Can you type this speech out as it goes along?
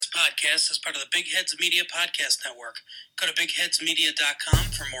podcast is part of the Big Heads Media Podcast Network. Go to bigheadsmedia.com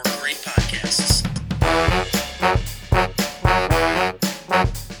for more great podcasts.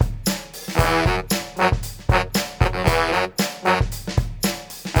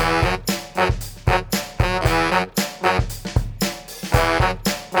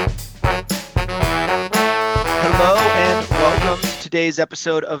 Today's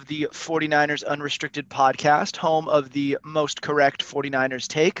episode of the 49ers Unrestricted Podcast, home of the most correct 49ers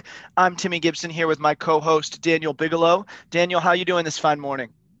take. I'm Timmy Gibson here with my co-host Daniel Bigelow. Daniel, how you doing this fine morning?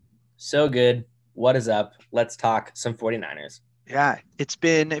 So good. What is up? Let's talk some 49ers. Yeah, it's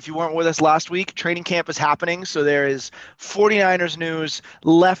been, if you weren't with us last week, training camp is happening. So there is 49ers news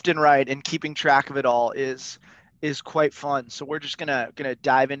left and right, and keeping track of it all is quite fun. So we're just gonna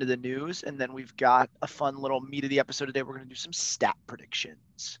dive into the news, and then we've got a fun little meat of the episode today. We're gonna do some stat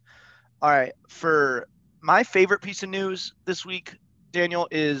predictions. All right, for my favorite piece of news this week, Daniel,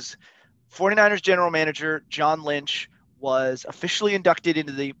 is 49ers general manager John Lynch was officially inducted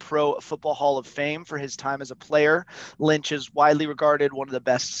into the Pro Football Hall of Fame for his time as a player. Lynch is widely regarded one of the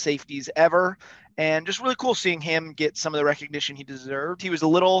best safeties ever, and just really cool seeing him get some of the recognition he deserved. He was a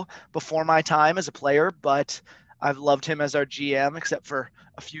little before my time as a player, but I've loved him as our GM, except for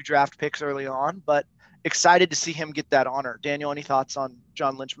a few draft picks early on, but excited to see him get that honor. Daniel, any thoughts on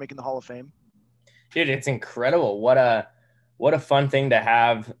John Lynch making the Hall of Fame? Dude, it's incredible. What a fun thing to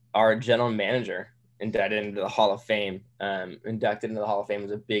have our general manager inducted into the Hall of Fame. Inducted into the Hall of Fame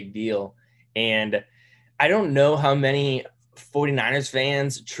was a big deal. And I don't know how many 49ers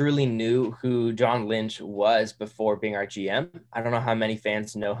fans truly knew who John Lynch was before being our GM. I don't know how many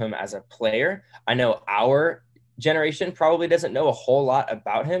fans know him as a player. I know our generation probably doesn't know a whole lot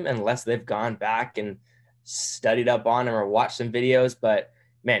about him unless they've gone back and studied up on him or watched some videos. But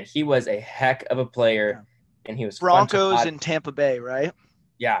man, he was a heck of a player, and he was Broncos in Tampa Bay, right?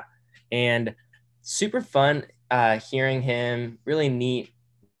 Yeah, and super fun hearing him. Really neat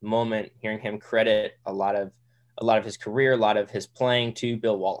moment hearing him credit a lot of his career, a lot of his playing to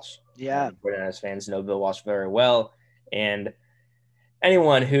Bill Walsh. Yeah, 49ers fans know Bill Walsh very well, and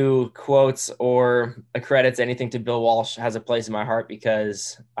anyone who quotes or accredits anything to Bill Walsh has a place in my heart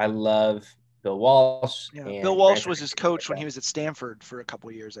because I love Bill Walsh. Yeah, Bill Walsh was his coach when he was at Stanford for a couple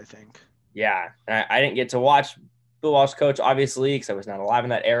of years, I think. Yeah, and I didn't get to watch Bill Walsh coach, obviously, because I was not alive in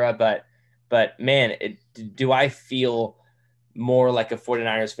that era. But man, do I feel more like a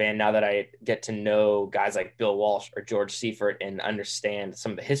 49ers fan now that I get to know guys like Bill Walsh or George Seifert and understand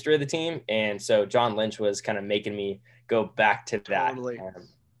some of the history of the team. And so John Lynch was kind of making me go back to that. Totally. And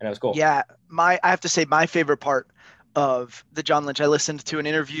it was cool. Yeah, I have to say my favorite part of the John Lynch, I listened to an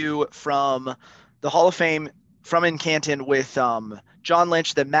interview from the Hall of Fame from in Canton with John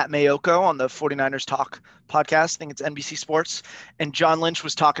Lynch, then Matt Mayoko on the 49ers Talk podcast. I think it's NBC Sports. And John Lynch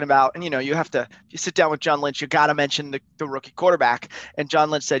was talking about, and you sit down with John Lynch, you got to mention the rookie quarterback. And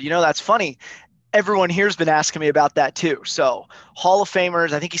John Lynch said, that's funny. Everyone here's been asking me about that too. So Hall of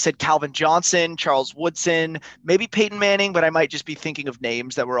Famers, I think he said Calvin Johnson, Charles Woodson, maybe Peyton Manning, but I might just be thinking of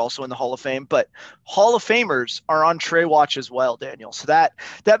names that were also in the Hall of Fame. But Hall of Famers are on Trey Watch as well, Daniel. So that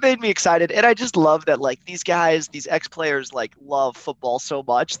made me excited. And I just love that, like, these guys, these ex-players, like, love football so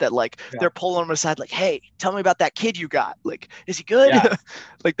much that, like, they're pulling them aside, like, hey, tell me about that kid you got. Like, is he good? Yeah.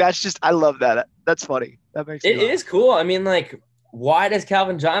 Like, that's just, I love that. That's funny. That makes it is cool. I mean, like, why does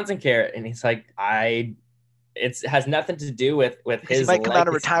Calvin Johnson care? And he's like, it has nothing to do with his. He might come out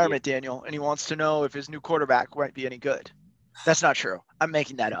of retirement, Daniel, and he wants to know if his new quarterback might be any good. That's not true. I'm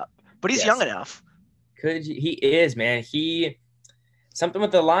making that up, but he's young enough. He is, man. Something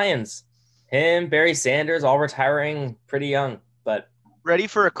with the Lions. Him, Barry Sanders, all retiring pretty young. But ready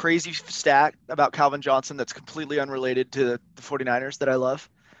for a crazy stat about Calvin Johnson that's completely unrelated to the 49ers that I love.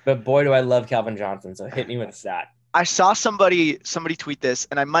 But boy, do I love Calvin Johnson. So hit me with a stat. I saw somebody tweet this,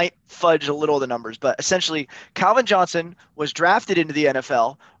 and I might fudge a little of the numbers, but essentially Calvin Johnson was drafted into the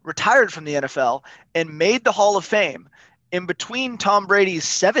NFL, retired from the NFL, and made the Hall of Fame in between Tom Brady's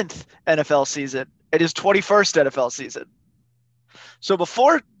 7th NFL season and his 21st NFL season. So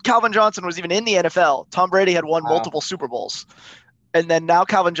before Calvin Johnson was even in the NFL, Tom Brady had won multiple Super Bowls. And then now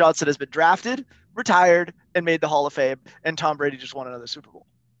Calvin Johnson has been drafted, retired, and made the Hall of Fame, and Tom Brady just won another Super Bowl.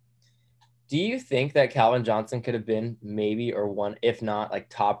 Do you think that Calvin Johnson could have been maybe or one, if not like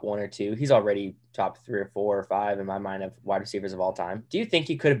top 1 or 2? He's already top 3 or 4 or 5 in my mind of wide receivers of all time. Do you think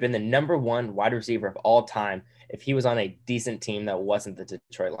he could have been the number 1 wide receiver of all time if he was on a decent team that wasn't the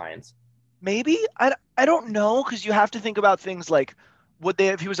Detroit Lions? Maybe. I don't know, because you have to think about things like,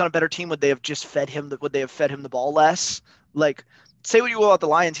 if he was on a better team, would they have fed him the ball less? Like, say what you will about the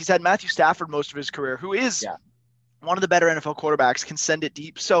Lions. He's had Matthew Stafford most of his career, who is one of the better NFL quarterbacks, can send it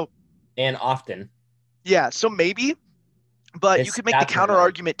deep. So And often. yeah, so maybe, but His you could make the stats are counter high.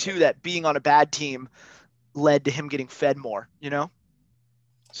 argument too that being on a bad team led to him getting fed more,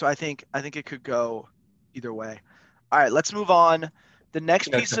 So I think it could go either way. All right, let's move on. The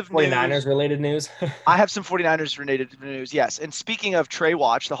next piece The of 49ers news. related news. I have some 49ers related news, yes. And speaking of Trey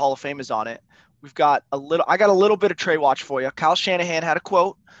Watch, the Hall of Fame is on it. I got a little bit of Trey Watch for you. Kyle Shanahan had a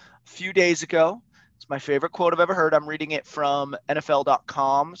quote a few days ago. It's my favorite quote I've ever heard. I'm reading it from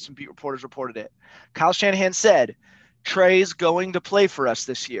NFL.com. Some beat reporters reported it. Kyle Shanahan said, "Trey's going to play for us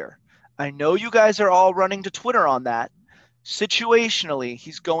this year. I know you guys are all running to Twitter on that. Situationally,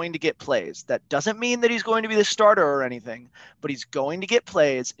 he's going to get plays. That doesn't mean that he's going to be the starter or anything, but he's going to get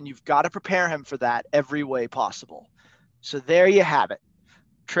plays, and you've got to prepare him for that every way possible." So there you have it.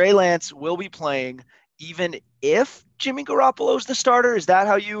 Trey Lance will be playing even if Jimmy Garoppolo's the starter. Is that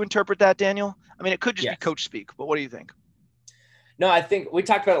how you interpret that, Daniel? I mean, it could just be Yes. coach speak, but what do you think? No, I think we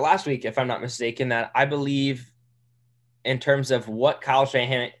talked about it last week, if I'm not mistaken, that I believe in terms of what Kyle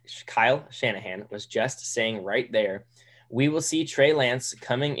Shanahan was just saying right there, we will see Trey Lance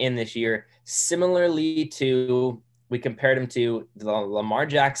coming in this year similarly to, we compared him to the Lamar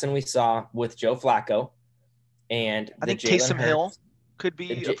Jackson we saw with Joe Flacco and I the think Taysom Jalen Hill Hurts. could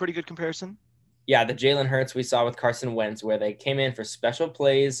be a pretty good comparison. Yeah, the Jalen Hurts we saw with Carson Wentz, where they came in for special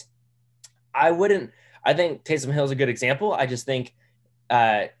plays. I think Taysom Hill is a good example. I just think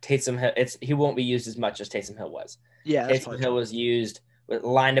Taysom Hill, he won't be used as much as Taysom Hill was. Yeah, Taysom Hill was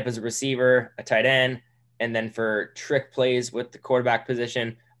lined up as a receiver, a tight end, and then for trick plays with the quarterback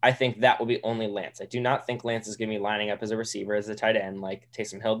position. I think that will be only Lance. I do not think Lance is going to be lining up as a receiver, as a tight end like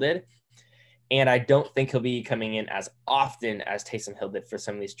Taysom Hill did. And I don't think he'll be coming in as often as Taysom Hill did for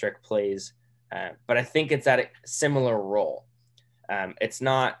some of these trick plays. But I think it's at a similar role.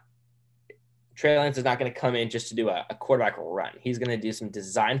 Trey Lance is not going to come in just to do a quarterback run. He's going to do some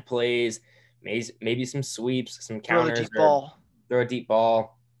designed plays, maybe some sweeps, some counters, throw a deep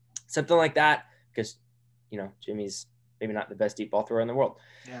ball, something like that. Because, Jimmy's maybe not the best deep ball thrower in the world.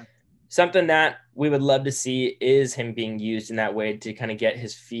 Yeah. Something that we would love to see is him being used in that way to kind of get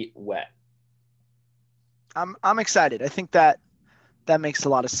his feet wet. I'm excited. I think that makes a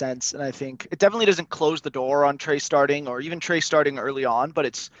lot of sense. And I think it definitely doesn't close the door on Trey starting or even Trey starting early on,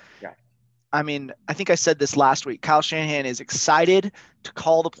 but I mean, I think I said this last week. Kyle Shanahan is excited to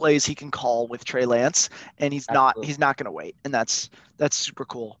call the plays he can call with Trey Lance, and he's not going to wait. And that's super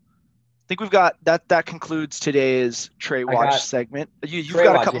cool. I think we've got that concludes today's Trey Watch segment. You've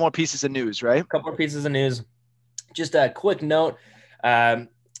got a couple more pieces of news, right? A couple more pieces of news. Just a quick note.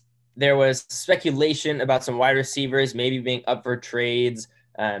 There was speculation about some wide receivers maybe being up for trades.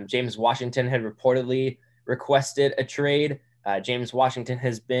 James Washington had reportedly requested a trade. James Washington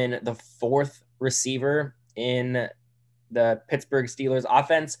has been the fourth receiver in the Pittsburgh Steelers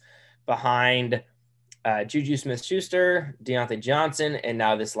offense behind Juju Smith-Schuster, Deontay Johnson, and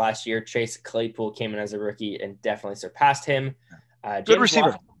now this last year, Chase Claypool came in as a rookie and definitely surpassed him. Good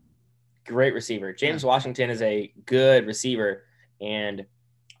receiver. Great receiver. James Washington is a good receiver, and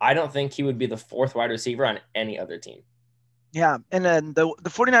I don't think he would be the fourth wide receiver on any other team. Yeah, and then the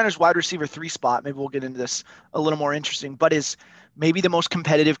 49ers wide receiver 3 spot, maybe we'll get into this a little more interesting, but is maybe the most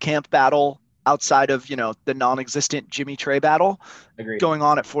competitive camp battle outside of, the non-existent Jimmy Trey battle. Agreed. Going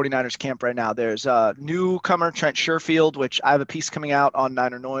on at 49ers camp right now. There's a newcomer, Trent Sherfield, which I have a piece coming out on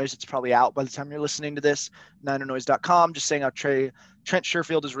Niner Noise. It's probably out by the time you're listening to this, NinerNoise.com, just saying how Trent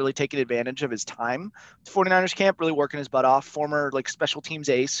Sherfield is really taking advantage of his time. The 49ers camp, really working his butt off. Former special teams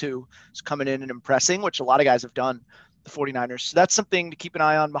ace who is coming in and impressing, which a lot of guys have done. The 49ers. So that's something to keep an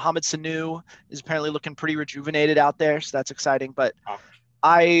eye on. Mohamed Sanu is apparently looking pretty rejuvenated out there, so that's exciting. But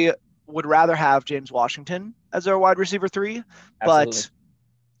I would rather have James Washington as our wide receiver 3, but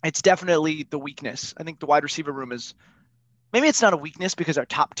it's definitely the weakness. I think the wide receiver room is, maybe it's not a weakness because our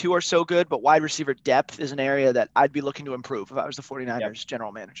top 2 are so good, but wide receiver depth is an area that I'd be looking to improve if I was the 49ers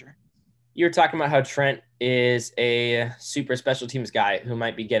general manager. You were talking about how Trent is a super special teams guy who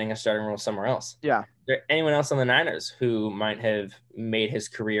might be getting a starting role somewhere else. Yeah. Is there anyone else on the Niners who might have made his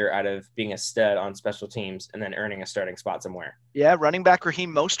career out of being a stud on special teams and then earning a starting spot somewhere? Yeah, running back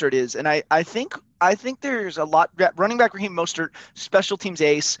Raheem Mostert is. And I think there's a lot. Running back Raheem Mostert, special teams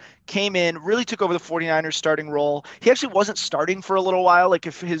ace, came in, really took over the 49ers starting role. He actually wasn't starting for a little while. In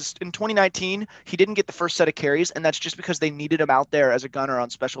 2019, he didn't get the first set of carries, and that's just because they needed him out there as a gunner on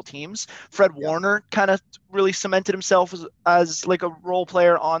special teams. Fred Warner kind of really cemented himself as like a role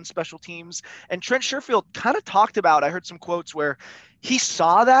player on special teams. And Trent Sherfield kind of talked about, I heard some quotes where he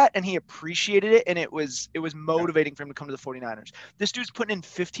saw that and he appreciated it, and it was motivating for him to come to the 49ers. This dude's putting in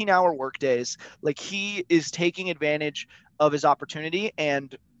 15-hour work days. Like, he is taking advantage of his opportunity,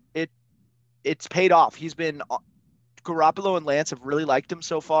 and it's paid off. He's been Garoppolo and Lance have really liked him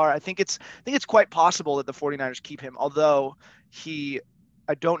so far. I think it's quite possible that the 49ers keep him, although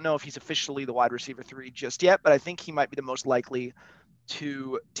I don't know if he's officially the wide receiver 3 just yet, but I think he might be the most likely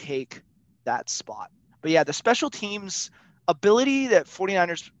to take that spot. But yeah, the special teams ability that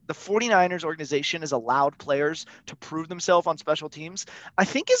the 49ers organization has allowed players to prove themselves on special teams, I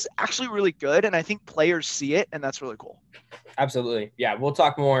think is actually really good. And I think players see it, and that's really cool. Absolutely. Yeah. We'll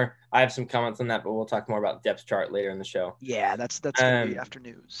talk more. I have some comments on that, but we'll talk more about the depth chart later in the show. Yeah, that's going to be after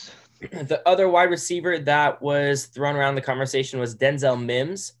news. The other wide receiver that was thrown around the conversation was Denzel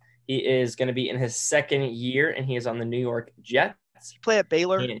Mims. He is going to be in his second year, and he is on the New York Jets. He played at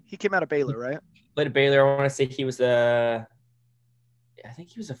Baylor. He came out of Baylor, right? Played at Baylor. I want to say he was a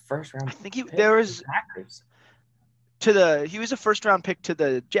first round. I think he was a first round pick to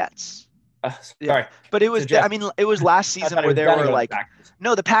the Jets. Sorry, yeah. But it was it was last season where they were like,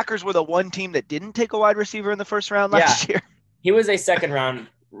 no, the Packers were the one team that didn't take a wide receiver in the first round last year. He was a second round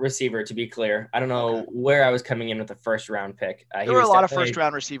receiver, to be clear. I don't know where I was coming in with the first round pick. There were a lot of first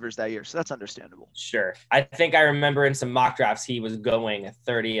round receivers that year, so that's understandable. Sure. I think I remember in some mock drafts he was going a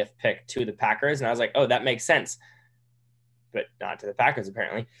 30th pick to the Packers, and I was like, oh, that makes sense. But not to the Packers,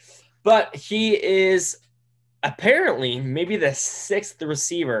 apparently. But he is apparently maybe the 6th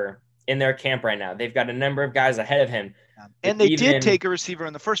receiver in their camp right now. They've got a number of guys ahead of him. And they did take a receiver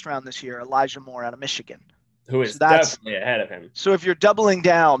in the first round this year, Elijah Moore out of Michigan. Who is definitely ahead of him. So if you're doubling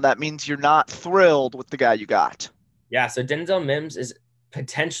down, that means you're not thrilled with the guy you got. Yeah, so Denzel Mims is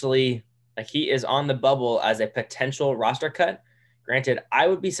potentially, he is on the bubble as a potential roster cut. Granted, I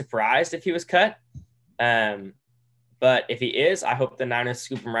would be surprised if he was cut. But if he is, I hope the Niners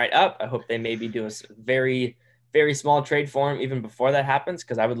scoop him right up. I hope they maybe do a very, very small trade for him even before that happens,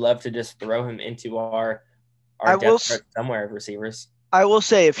 because I would love to just throw him into our depth chart somewhere of receivers. I will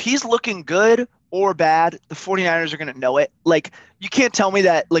say, if he's looking good or bad, the 49ers are going to know it. Like, you can't tell me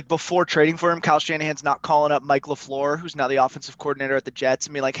that, like, before trading for him, Kyle Shanahan's not calling up Mike LaFleur, who's now the offensive coordinator at the Jets,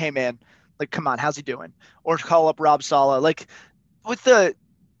 and be like, hey, man, like, come on, how's he doing? Or call up Rob Saleh. Like, with the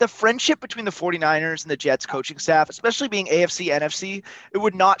friendship between the 49ers and the Jets coaching staff, especially being AFC, NFC, it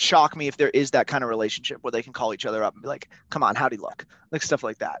would not shock me if there is that kind of relationship where they can call each other up and be like, come on, how'd he look? Like, stuff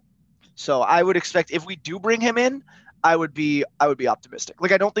like that. So I would expect, if we do bring him in, I would be optimistic.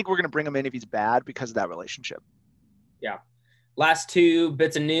 Like, I don't think we're going to bring him in if he's bad because of that relationship. Yeah. Last two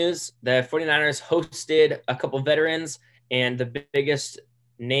bits of news. The 49ers hosted a couple veterans, and the biggest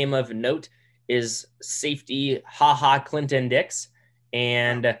name of note is safety Clinton Dix.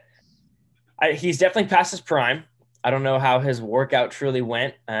 And he's definitely past his prime. I don't know how his workout truly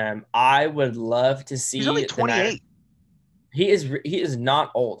went. I would love to see. He's only 28. He is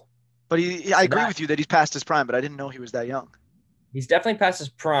not old. But I agree with you that he's past his prime, but I didn't know he was that young. He's definitely past his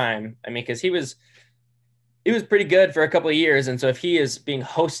prime. I mean, because he was pretty good for a couple of years, and so if he is being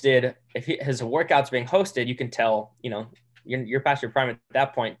hosted, his workouts being hosted, you can tell, you're past your prime at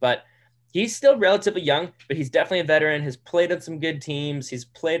that point. But he's still relatively young, but he's definitely a veteran. Has played on some good teams.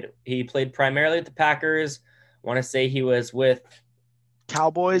 He played primarily with the Packers. I want to say he was with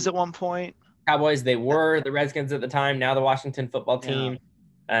Cowboys at one point. Cowboys. They were the Redskins at the time. Now the Washington football team.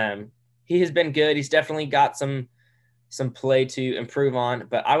 Yeah. He has been good. He's definitely got some play to improve on,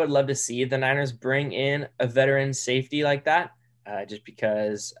 but I would love to see the Niners bring in a veteran safety like that, just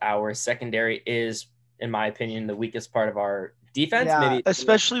because our secondary is, in my opinion, the weakest part of our defense. Yeah, maybe,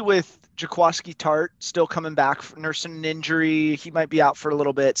 especially with Jaquiski Tartt still coming back, nursing an injury. He might be out for a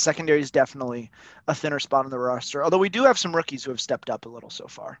little bit. Secondary is definitely a thinner spot on the roster, although we do have some rookies who have stepped up a little so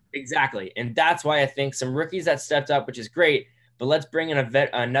far. Exactly, and that's why I think some rookies that stepped up, which is great. But let's bring in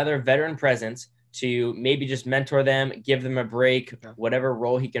another veteran presence to maybe just mentor them, give them a break, whatever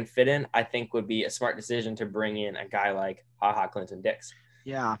role he can fit in. I think would be a smart decision to bring in a guy like Clinton Dix.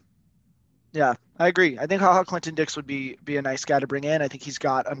 Yeah, I agree. I think Clinton Dix would be a nice guy to bring in. I think he's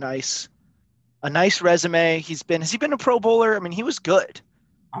got a nice resume. Has he been a Pro Bowler? I mean, he was good.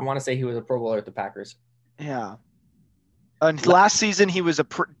 I want to say he was a Pro Bowler at the Packers. Yeah. And last season, he was a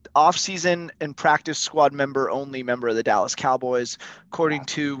off-season and practice squad member of the Dallas Cowboys. According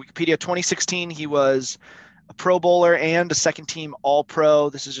to Wikipedia, 2016, he was a Pro Bowler and a second-team All-Pro.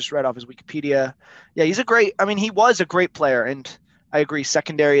 This is just right off his Wikipedia. Yeah, he was a great player, and I agree,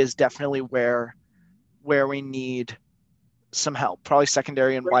 secondary is definitely where we need some help, probably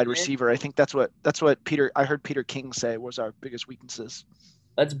secondary and Bring wide him in. receiver. I think that's what I heard Peter King say was our biggest weaknesses.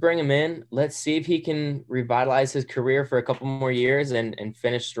 Let's bring him in. Let's see if he can revitalize his career for a couple more years and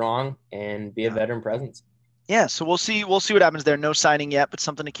finish strong and be a veteran presence. Yeah, so we'll see what happens there. No signing yet, but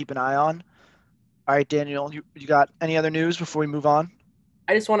something to keep an eye on. All right, Daniel, you got any other news before we move on?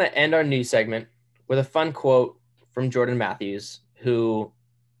 I just want to end our news segment with a fun quote from Jordan Matthews, who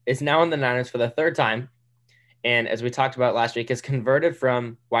is now in the Niners for the third time. And as we talked about last week, has converted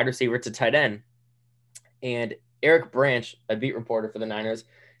from wide receiver to tight end. And Eric Branch, a beat reporter for the Niners,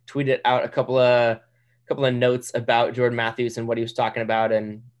 tweeted out a couple of notes about Jordan Matthews and what he was talking about.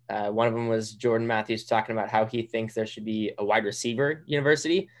 And one of them was Jordan Matthews talking about how he thinks there should be a wide receiver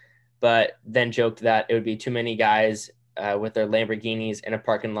university, but then joked that it would be too many guys with their Lamborghinis in a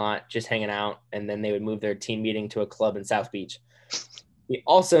parking lot just hanging out, and then they would move their team meeting to a club in South Beach. He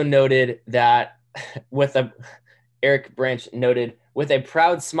also noted that Eric Branch noted, with a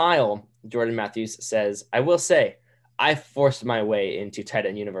proud smile, Jordan Matthews says, "I will say, I forced my way into tight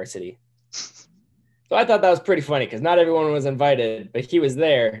end university." So I thought that was pretty funny because not everyone was invited, but he was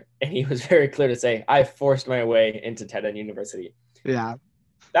there, and he was very clear to say, "I forced my way into tight end university." Yeah.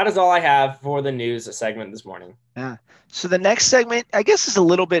 That is all I have for the news segment this morning. Yeah. So the next segment, I guess, is a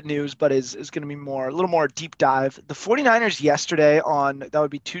little bit news, but is going to be a little more deep dive. The 49ers yesterday that would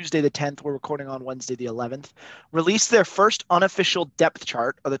be Tuesday the 10th, we're recording on Wednesday the 11th, released their first unofficial depth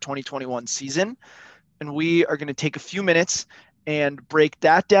chart of the 2021 season. And we are going to take a few minutes and break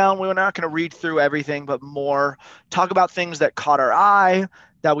that down. We're not going to read through everything, but more talk about things that caught our eye,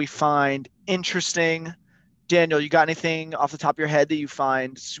 that we find interesting. Daniel, you got anything off the top of your head that you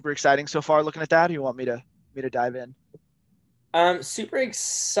find super exciting so far looking at that? Or you want me to dive in? Super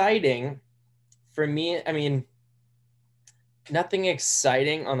exciting for me. I mean, nothing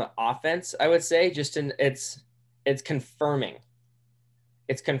exciting on the offense, I would say. Just it's confirming.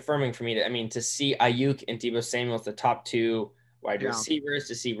 It's confirming for me to see Ayuk and Deebo Samuel as the top two wide receivers,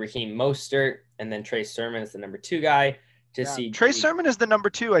 to see Raheem Mostert, and then Trey Sermon as the number 2 guy. See Trey Sermon as the number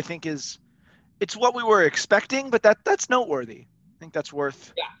 2, I think it's what we were expecting, but that's noteworthy. I think that's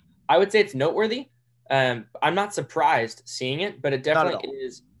worth. Yeah, I would say it's noteworthy. I'm not surprised seeing it, but it definitely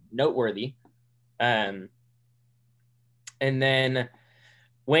is noteworthy. And then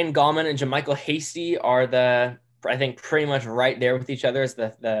Wayne Gallman and JaMycal Hasty are I think pretty much right there with each other as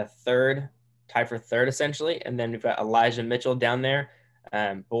the third, tied for third essentially. And then we've got Elijah Mitchell down there.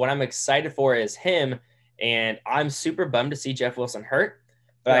 But what I'm excited for is him, and I'm super bummed to see Jeff Wilson hurt.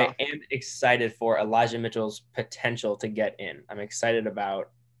 But I am excited for Elijah Mitchell's potential to get in. I'm excited about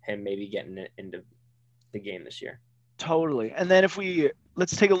him maybe getting into the game this year. Totally. And then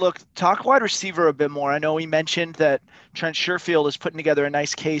let's take a look, talk wide receiver a bit more. I know we mentioned that Trent Sherfield is putting together a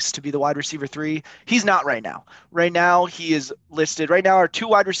nice case to be the wide receiver 3. He's not right now. Right now, he is listed. Right now, our 2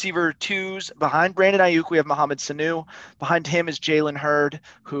 wide receiver 2s behind Brandon Ayuk, we have Mohamed Sanu. Behind him is Jalen Hurd,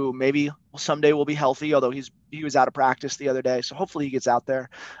 who maybe someday will be healthy, although he was out of practice the other day, so hopefully he gets out there.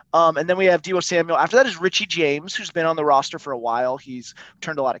 And then we have Deebo Samuel. After that is Richie James, who's been on the roster for a while. He's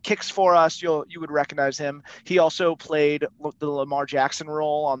turned a lot of kicks for us. You would recognize him. He also played the Lamar Jackson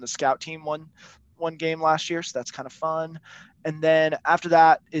role on the scout team one game last year, so that's kind of fun. And then after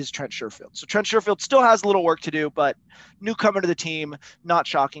that is Trent Sherfield. So Trent Sherfield still has a little work to do, but newcomer to the team, not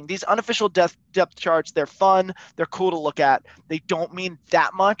shocking. These unofficial depth charts, they're fun. They're cool to look at. They don't mean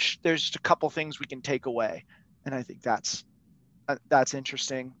that much. There's just a couple things we can take away. And I think that's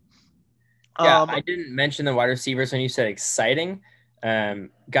interesting. Yeah, I didn't mention the wide receivers when you said exciting.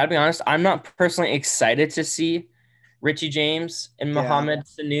 Gotta be honest, I'm not personally excited to see Richie James and Mohamed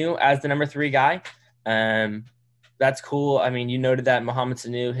Sanu as the number 3 guy. That's cool. I mean, you noted that Mohamed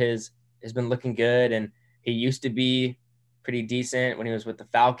Sanu has been looking good, and he used to be pretty decent when he was with the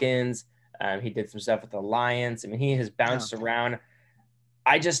Falcons. He did some stuff with the Lions. I mean, he has bounced around.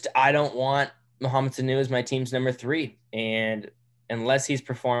 I don't want Mohamed Sanu as my team's number 3. And unless he's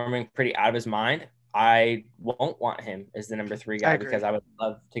performing pretty out of his mind, I won't want him as the number 3 guy because I would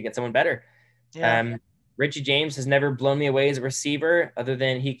love to get someone better. Yeah. Richie James has never blown me away as a receiver other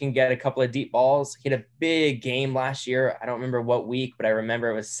than he can get a couple of deep balls. He had a big game last year. I don't remember what week, but I remember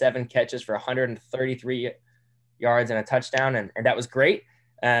it was 7 catches for 133 yards and a touchdown. And that was great.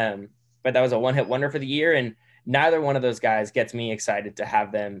 But that was a one-hit wonder for the year. And neither one of those guys gets me excited to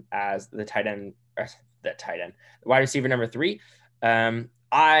have them as the wide receiver number 3.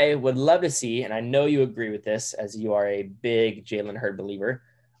 I would love to see, and I know you agree with this as you are a big Jalen Hurd believer.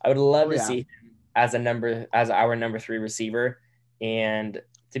 I would love to see him as our number 3 receiver, and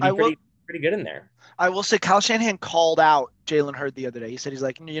to be pretty good in there. I will say Kyle Shanahan called out Jalen Hurd the other day. He said, he's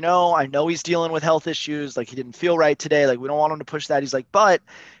like, I know he's dealing with health issues. Like, he didn't feel right today. Like, we don't want him to push that. He's like, but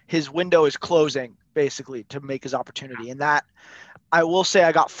his window is closing basically to make his opportunity. And that, I will say,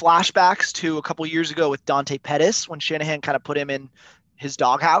 I got flashbacks to a couple years ago with Dante Pettis when Shanahan kind of put him in his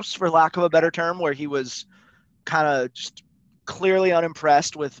doghouse, for lack of a better term, where he was kind of just clearly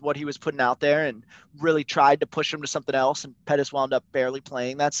unimpressed with what he was putting out there and really tried to push him to something else. And Pettis wound up barely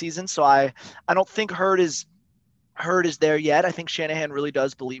playing that season. So I don't think Hurd is there yet. I think Shanahan really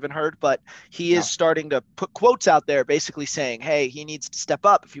does believe in Hurd, but he is starting to put quotes out there basically saying, hey, he needs to step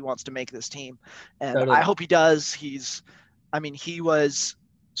up if he wants to make this team. And totally. I hope he does. He was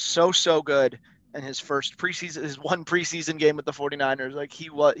so good in his one preseason game with the 49ers. Like,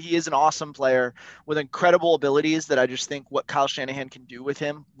 he is an awesome player with incredible abilities that I just think what Kyle Shanahan can do with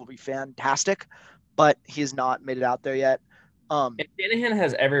him will be fantastic, but he has not made it out there yet. And Shanahan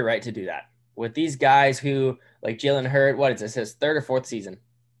has every right to do that with these guys who, like Jalen Hurd, what is this, his third or fourth season?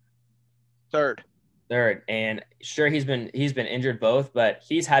 Third. And sure, he's been injured both, but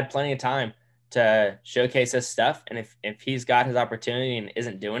he's had plenty of time to showcase his stuff. And if he's got his opportunity and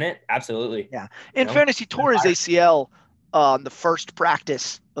isn't doing it, absolutely. Yeah. In fairness, he tore his ACL on the first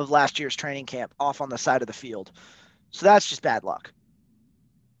practice of last year's training camp off on the side of the field. So that's just bad luck.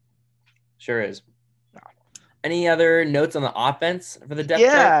 Sure is. Any other notes on the offense for the depth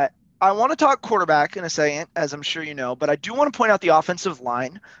chart? Yeah, I want to talk quarterback in a second, as I'm sure you know, but I do want to point out the offensive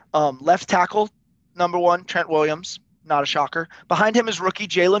line. Left tackle, number 1, Trent Williams, not a shocker. Behind him is rookie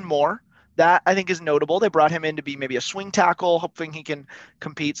Jalen Moore. That, I think, is notable. They brought him in to be maybe a swing tackle, hoping he can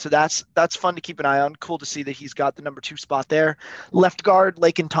compete. So that's fun to keep an eye on. Cool to see that he's got the number 2 spot there. Left guard,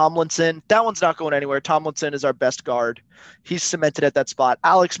 Laken Tomlinson. That one's not going anywhere. Tomlinson is our best guard. He's cemented at that spot.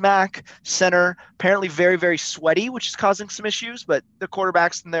 Alex Mack, center, apparently very, very sweaty, which is causing some issues, but the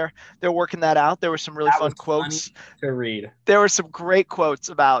quarterbacks, and they're working that out. There were some really fun quotes to read. There were some great quotes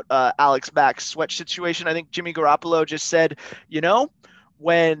about Alex Mack's sweat situation. I think Jimmy Garoppolo just said,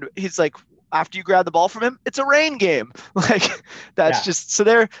 when he's like, after you grab the ball from him, it's a rain game. Like, that's just, so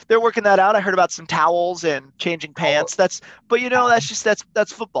they're working that out. I heard about some towels and changing pants. That's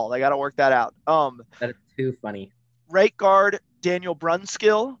football. They got to work that out. That is too funny. Right guard, Daniel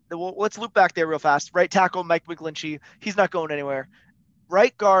Brunskill. Let's loop back there real fast. Right tackle, Mike McGlinchey. He's not going anywhere.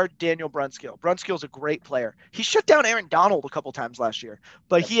 Right guard, Daniel Brunskill. Brunskill's a great player. He shut down Aaron Donald a couple times last year,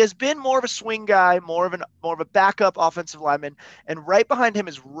 but he has been more of a swing guy, more of a backup offensive lineman. And right behind him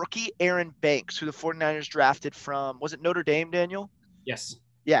is rookie Aaron Banks, who the 49ers drafted from, was it Notre Dame, Daniel? Yes.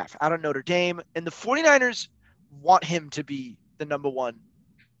 Yeah, out of Notre Dame. And the 49ers want him to be the number 1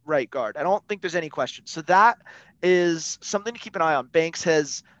 right guard. I don't think there's any question. So that is something to keep an eye on. Banks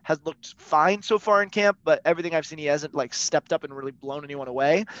has looked fine so far in camp, but everything I've seen, he hasn't like stepped up and really blown anyone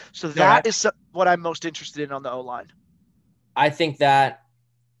away. So that is what I'm most interested in on the O-line. I think that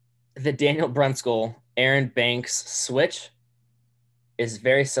the Daniel Brunskill, Aaron Banks switch is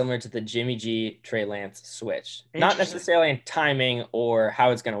very similar to the Jimmy G, Trey Lance switch. Not necessarily in timing or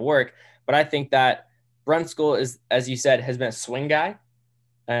how it's going to work, but I think that Brunskill is, as you said, has been a swing guy.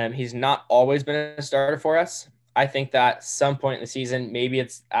 He's not always been a starter for us. I think that some point in the season, maybe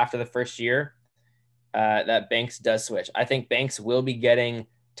it's after the first year, that Banks does switch. I think Banks will be getting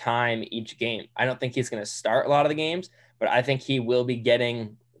time each game. I don't think he's going to start a lot of the games, but I think he will be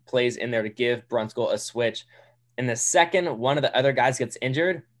getting plays in there to give Brunskill a switch. And the second one of the other guys gets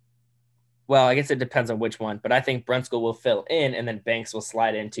injured, well, I guess it depends on which one, but I think Brunskill will fill in and then Banks will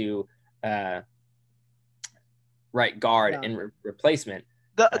slide into right guard in replacement.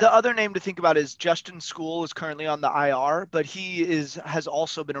 The other name to think about is Justin School is currently on the IR, but he has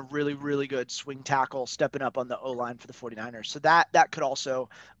also been a really, really good swing tackle stepping up on the O-line for the 49ers. So that could also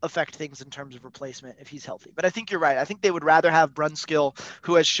affect things in terms of replacement if he's healthy. But I think you're right. I think they would rather have Brunskill,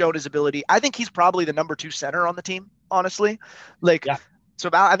 who has shown his ability. I think he's probably the number 2 center on the team, honestly. So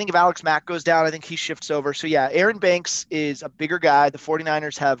I think if Alex Mack goes down, I think he shifts over. So yeah, Aaron Banks is a bigger guy. The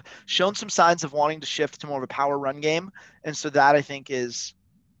 49ers have shown some signs of wanting to shift to more of a power run game. And so that I think is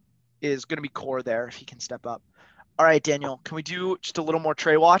going to be core there if he can step up. All right, Daniel, can we do just a little more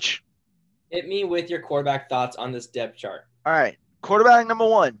Trey watch? Hit me with your quarterback thoughts on this depth chart. All right. Quarterback number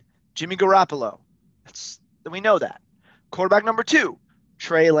 1, Jimmy Garoppolo. We know that. Quarterback number 2,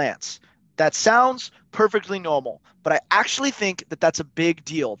 Trey Lance. That sounds perfectly normal, but I actually think that that's a big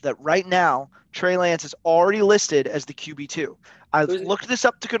deal that right now Trey Lance is already listed as the QB2. I looked this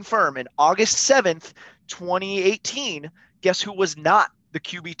up to confirm. In August 7th, 2018, guess who was not the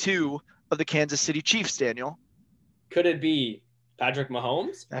QB2 of the Kansas City Chiefs, Daniel? Could it be Patrick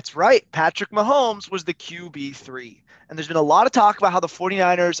Mahomes? That's right. Patrick Mahomes was the QB3. And there's been a lot of talk about how the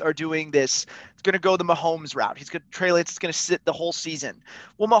 49ers are doing this. It's going to go the Mahomes route. Trey Lance is going to sit the whole season.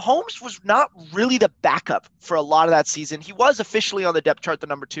 Well, Mahomes was not really the backup for a lot of that season. He was officially on the depth chart, the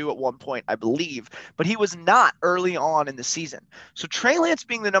number 2 at one point, I believe, but he was not early on in the season. So Trey Lance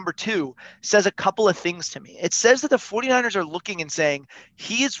being the number 2 says a couple of things to me. It says that the 49ers are looking and saying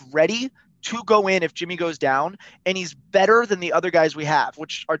he is ready to go in if Jimmy goes down, and he's better than the other guys we have,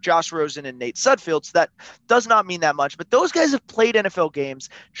 which are Josh Rosen and Nate Sudfeld. So that does not mean that much, but those guys have played NFL games.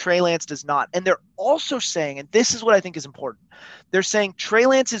 Trey Lance does not. And they're also saying, and this is what I think is important, they're saying Trey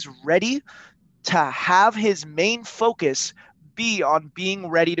Lance is ready to have his main focus be on being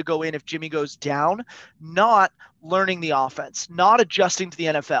ready to go in if Jimmy goes down, not learning the offense, not adjusting to the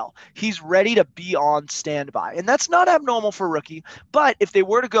NFL. He's ready to be on standby. And that's not abnormal for a rookie. But if they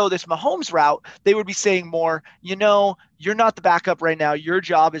were to go this Mahomes route, they would be saying more, you're not the backup right now. Your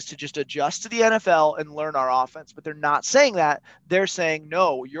job is to just adjust to the NFL and learn our offense. But they're not saying that. They're saying,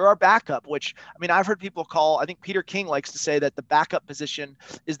 no, you're our backup, which, I've heard people I think Peter King likes to say that the backup position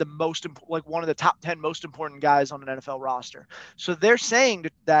is the most, like one of the top 10 most important guys on an NFL roster. So they're saying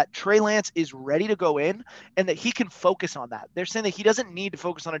that Trey Lance is ready to go in and that he can focus on that. They're saying that he doesn't need to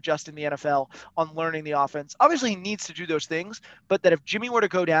focus on adjusting the NFL, on learning the offense. Obviously, he needs to do those things, but that if Jimmy were to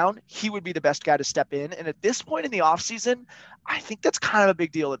go down, he would be the best guy to step in. And at this point in the offseason, I think that's kind of a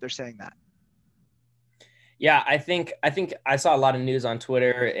big deal that they're saying that. Yeah, I think I saw a lot of news on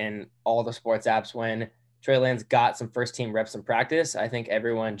Twitter and all the sports apps when Trey Lance got some first team reps in practice. I think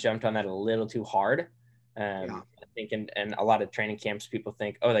everyone jumped on that a little too hard. I think and a lot of training camps, people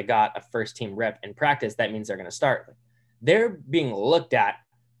think, oh, they got a first team rep in practice. That means they're going to start. They're being looked at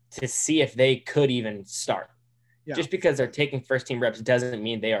to see if they could even start. Yeah. Just because they're taking first team reps doesn't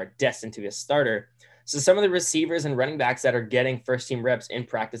mean they are destined to be a starter. So some of the receivers and running backs that are getting first team reps in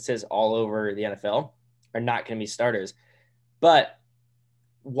practices all over the NFL are not going to be starters. But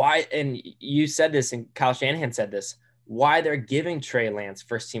why, and you said this and Kyle Shanahan said this, why they're giving Trey Lance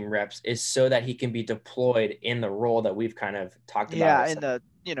first team reps is so that he can be deployed in the role that we've kind of talked about. Yeah, in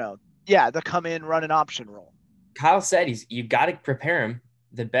the come in, run an option role. Kyle said you got to prepare him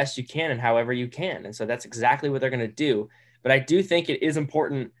the best you can and however you can. And so that's exactly what they're going to do. But I do think it is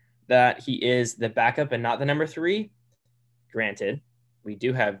important that he is the backup and not the number 3. Granted, we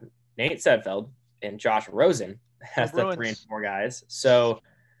do have Nate Sudfeld and Josh Rosen as the 3 and 4 guys. So,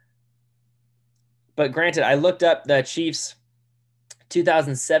 but granted, I looked up the Chiefs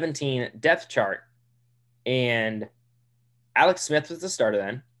 2017 depth chart, and Alex Smith was the starter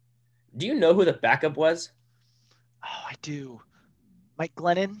then. Do you know who the backup was? Oh, I do. Mike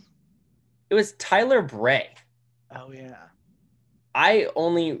Glennon? It was Tyler Bray. Oh, yeah. I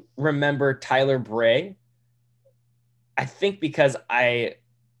only remember Tyler Bray, I think because I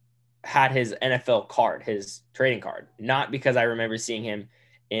had his NFL card, his trading card, not because I remember seeing him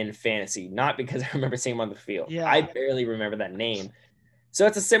in fantasy, not because I remember seeing him on the field. Yeah. I barely remember that name. So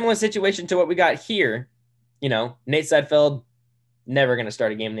it's a similar situation to what we got here. Nate Sudfeld, never going to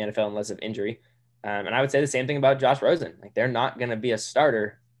start a game in the NFL unless of injury. And I would say the same thing about Josh Rosen. Like, they're not going to be a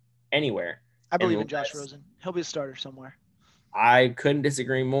starter anywhere. I believe in Josh Rosen. He'll be a starter somewhere. I couldn't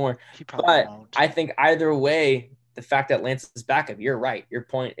disagree more. He probably won't. I think either way, the fact that Lance is backup, you're right. Your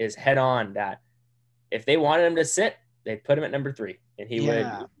point is head on that if they wanted him to sit, they'd put him at number 3. And he would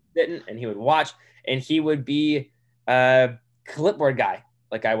sit and he would watch, and he would be a clipboard guy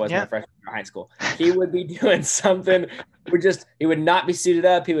like I was my freshman year of high school. He would be doing something. He would not be suited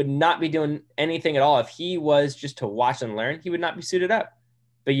up. He would not be doing anything at all. If he was just to watch and learn, he would not be suited up.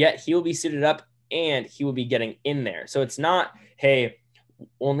 But yet he will be suited up and he will be getting in there. So it's not, hey,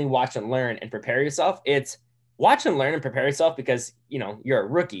 only watch and learn and prepare yourself. It's watch and learn and prepare yourself because, you're a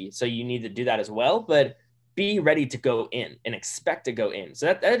rookie. So you need to do that as well. But be ready to go in and expect to go in. So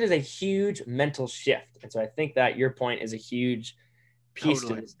that is a huge mental shift. And so I think that your point is a huge piece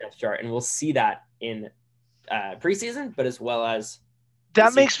to this depth chart. And we'll see that in preseason, but as well as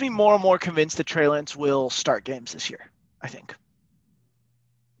that makes me more and more convinced that Trey Lance will start games this year, I think.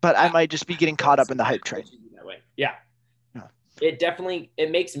 But I might just be getting caught up in the hype train. That way. Yeah.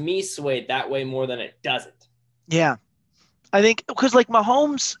 It makes me sway that way more than it doesn't. Yeah. I think because like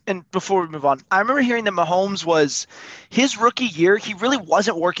Mahomes, and before we move on, I remember hearing that Mahomes was his rookie year. He really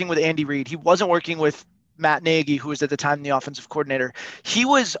wasn't working with Andy Reid. He wasn't working with Matt Nagy, who was at the time the offensive coordinator. He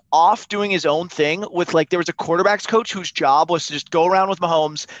was off doing his own thing with there was a quarterbacks coach whose job was to just go around with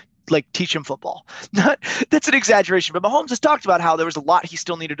Mahomes, teach him football. That's an exaggeration, but Mahomes has talked about how there was a lot he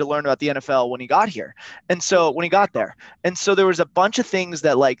still needed to learn about the NFL when he got here. And so when he got there, and so there was a bunch of things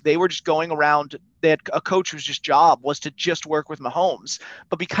that they were just going around they had a coach whose just job was to just work with Mahomes.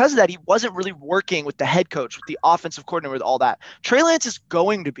 But because of that, he wasn't really working with the head coach, with the offensive coordinator, with all that. Trey Lance is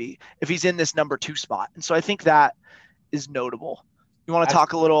going to be if he's in this number 2 spot. And so I think that is notable. You want to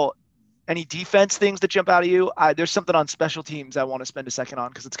talk a little, any defense things that jump out of you? There's something on special teams I want to spend a second on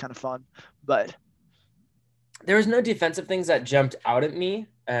because it's kind of fun. But there was no defensive things that jumped out at me.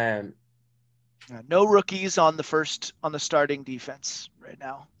 No rookies on the starting defense right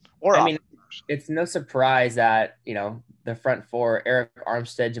now. I mean, it's no surprise that, the front four, Eric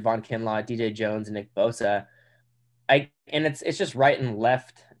Armstead, Javon Kinlaw, DJ Jones, and Nick Bosa. It's just right and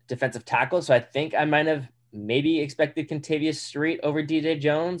left defensive tackle. So I think I might have maybe expected Contavious Street over DJ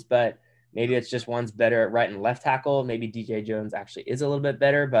Jones, but maybe it's just one's better at right and left tackle. Maybe DJ Jones actually is a little bit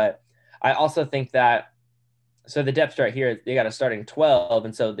better, but I also think that, so the depth chart here, they got a starting 12,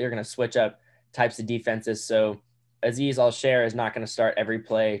 and so they're going to switch up types of defenses. So Azeez Al-Shaair is not going to start every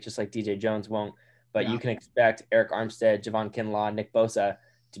play, just like DJ Jones won't, but you can expect Eric Armstead, Javon Kinlaw, Nick Bosa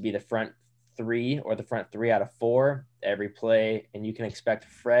to be the front 3 or the front 3 out of 4 every play, and you can expect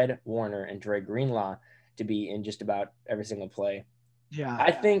Fred Warner and Dre Greenlaw to be in just about every single play. Yeah,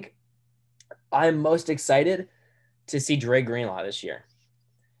 I think I'm most excited to see Dre Greenlaw this year.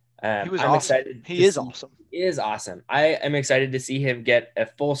 He was awesome. He is awesome. He is awesome. I am excited to see him get a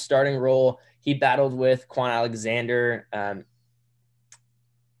full starting role. He battled with Quan Alexander.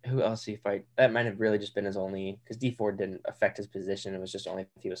 Who else did he fight? That might have really just been his only, because D Ford didn't affect his position. It was just only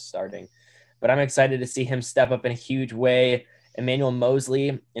if he was starting. But I'm excited to see him step up in a huge way. Emmanuel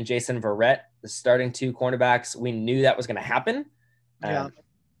Mosley and Jason Verrett, the starting 2 cornerbacks. We knew that was going to happen. Yeah.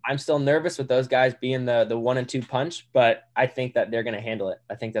 I'm still nervous with those guys being the 1 and 2 punch, but I think that they're going to handle it.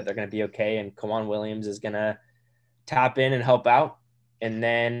 I think that they're going to be okay, and Kawan Williams is going to tap in and help out. And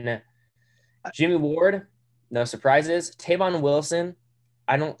then Jimmy Ward, no surprises. Tavon Wilson,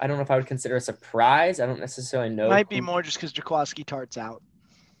 I don't know if I would consider a surprise. I don't necessarily know. Might be more just because Jaquiski Tartt's out.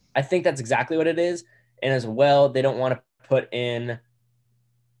 I think that's exactly what it is. And as well, they don't want to put in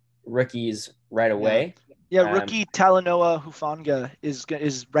rookies right away. Yeah, rookie Talanoa Hufanga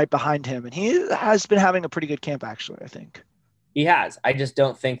is right behind him, and he has been having a pretty good camp, actually, I think. He has. I just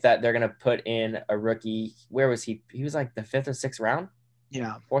don't think that they're going to put in a rookie. Where was he? He was like the 5th or 6th round?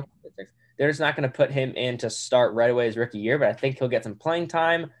 Yeah. 4th or 6th. They're just not going to put him in to start right away his rookie year, but I think he'll get some playing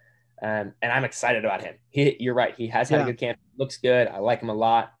time, and I'm excited about him. You're right. He has had a good camp. Looks good. I like him a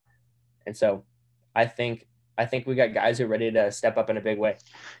lot. And so I think we got guys who are ready to step up in a big way.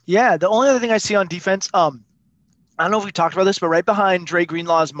 Yeah, the only other thing I see on defense, I don't know if we talked about this, but right behind Dre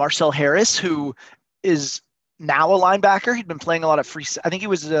Greenlaw is Marcel Harris, who is now a linebacker. He'd been playing a lot of free. I think he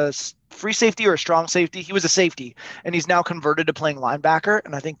was a free safety or a strong safety. He was a safety, and he's now converted to playing linebacker.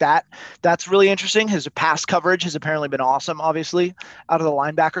 And I think that's really interesting. His pass coverage has apparently been awesome, obviously, out of the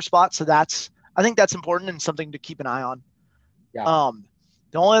linebacker spot. So I think that's important and something to keep an eye on. Yeah.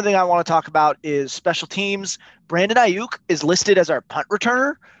 The only thing I want to talk about is special teams. Brandon Ayuk is listed as our punt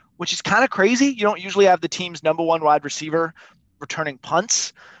returner, which is kind of crazy. You don't usually have the team's number 1 wide receiver returning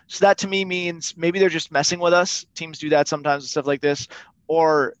punts. So that to me means maybe they're just messing with us. Teams do that sometimes and stuff like this.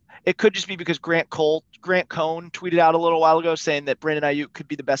 Or it could just be because Grant Cohn tweeted out a little while ago saying that Brandon Ayuk could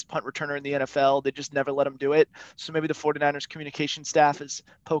be the best punt returner in the NFL. They just never let him do it. So maybe the 49ers communication staff is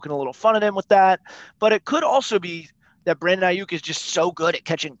poking a little fun at him with that. But it could also be that Brandon Ayuk is just so good at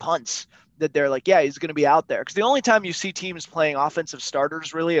catching punts that they're like, yeah, he's going to be out there. Because the only time you see teams playing offensive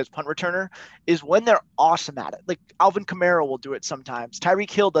starters really as punt returner is when they're awesome at it. Like Alvin Kamara will do it sometimes. Tyreek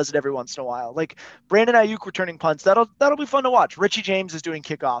Hill does it every once in a while. Like Brandon Ayuk returning punts, that'll be fun to watch. Richie James is doing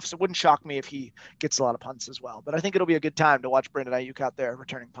kickoffs. It wouldn't shock me if he gets a lot of punts as well. But I think it'll be a good time to watch Brandon Ayuk out there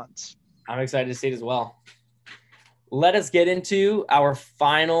returning punts. I'm excited to see it as well. Let us get into our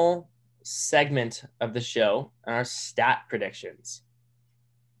final segment of the show, our stat predictions.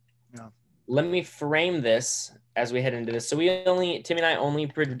 Yeah. Let me frame this as we head into this. So Timmy and I only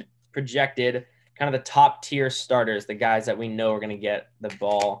projected kind of the top tier starters, the guys that we know are going to get the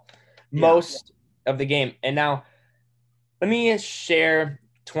ball most of the game. And now let me share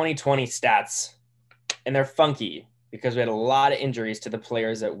 2020 stats, and they're funky because we had a lot of injuries to the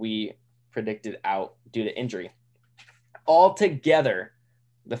players that we predicted out due to injury. Altogether,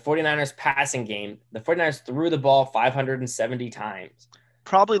 the 49ers passing game, the 49ers threw the ball 570 times.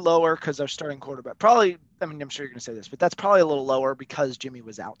 Probably lower because our starting quarterback. I'm sure you're going to say this, but that's probably a little lower because Jimmy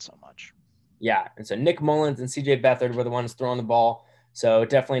was out so much. Yeah, and so Nick Mullins and CJ Beathard were the ones throwing the ball. So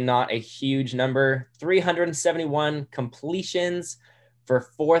definitely not a huge number. 371 completions for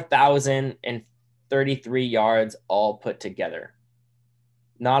 4,033 yards all put together.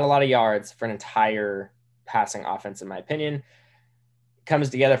 Not a lot of yards for an entire passing offense, in my opinion. comes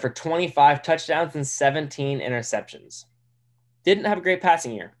together for 25 touchdowns and 17 interceptions. Didn't have a great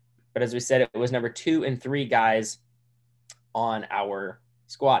passing year, but as we said, it was number 2 and 3 guys on our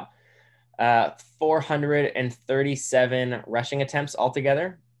squad. 437 rushing attempts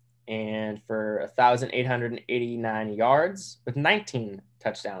altogether, and for 1,889 yards with 19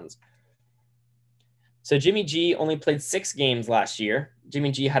 touchdowns. So Jimmy G only played 6 games last year.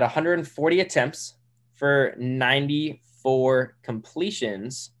 Jimmy G had 140 attempts for 94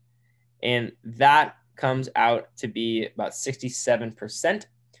 completions, and that comes out to be about 67%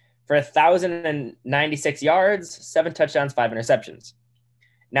 for 1,096 yards, 7 touchdowns, 5 interceptions.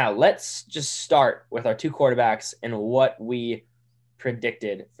 Now, let's just start with our 2 quarterbacks and what we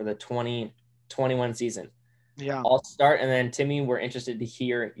predicted for the 2021 season. Yeah. I'll start, and then Timmy, we're interested to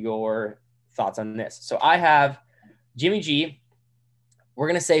hear your thoughts on this. So I have Jimmy G. We're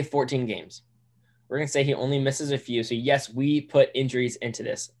going to say 14 games. We're going to say he only misses a few. So yes, we put injuries into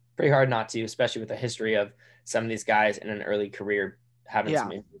this. Pretty hard not to, especially with the history of some of these guys in an early career having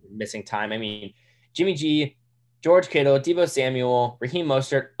some missing time. I mean, Jimmy G, George Kittle, Deebo Samuel, Raheem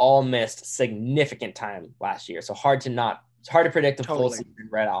Mostert all missed significant time last year. So it's hard to predict a full season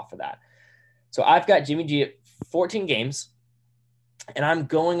right off of that. So I've got Jimmy G at 14 games, and I'm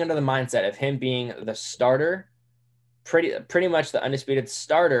going under the mindset of him being the starter, pretty much the undisputed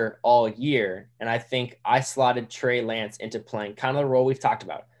starter all year. And I think I slotted Trey Lance into playing kind of the role we've talked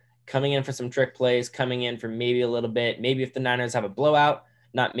about, coming in for some trick plays, coming in for maybe a little bit, maybe if the Niners have a blowout,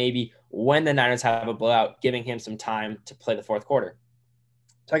 not maybe when the Niners have a blowout, giving him some time to play the fourth quarter.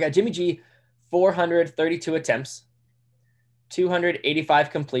 So I got Jimmy G, 432 attempts, 285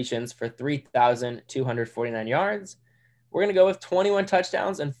 completions for 3,249 yards. We're going to go with 21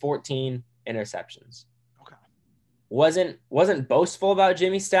 touchdowns and 14 interceptions. Okay. Wasn't boastful about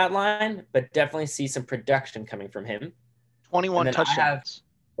Jimmy's stat line, but definitely see some production coming from him. 21 touchdowns.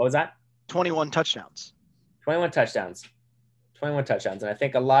 What was that? 21 touchdowns. 21 touchdowns. 21 touchdowns. And I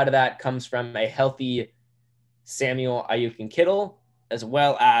think a lot of that comes from a healthy Samuel, Ayuk, and Kittle, as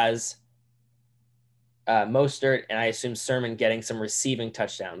well as Mostert, and I assume Sermon getting some receiving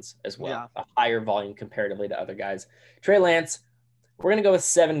touchdowns as well. Yeah. A higher volume comparatively to other guys. Trey Lance, we're going to go with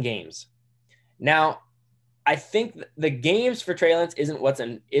 7 games. Now, I think the games for Trey Lance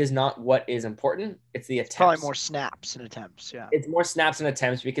is not what is important. It's the attempts. Probably more snaps and attempts, yeah. It's more snaps and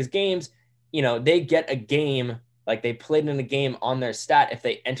attempts because games, they get a game, like they played in a game on their stat if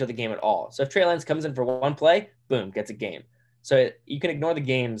they enter the game at all. So if Trey Lance comes in for 1 play, boom, gets a game. So you can ignore the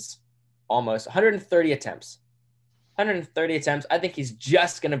games almost. 130 attempts. 130 attempts. I think he's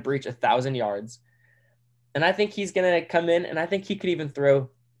just going to breach 1,000 yards. And I think he's going to come in, and I think he could even throw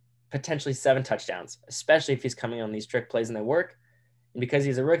potentially 7 touchdowns, especially if he's coming on these trick plays and they work. And because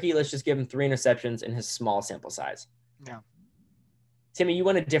he's a rookie, let's just give him 3 interceptions in his small sample size. Yeah. Timmy, you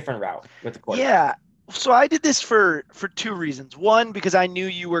went a different route with the quarterback. Yeah. So I did this for 2 reasons. 1, because I knew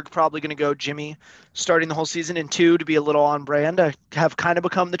you were probably going to go Jimmy starting the whole season, and 2, to be a little on brand. I have kind of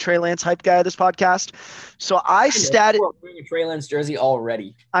become the Trey Lance hype guy of this podcast. So I statted. You're wearing a Trey Lance jersey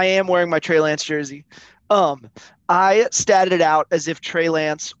already. I am wearing my Trey Lance jersey. I statted it out as if Trey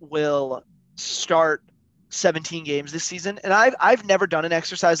Lance will start 17 games this season, and I've never done an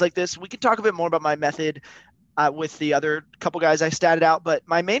exercise like this. We can talk a bit more about my method with the other couple guys I statted out, but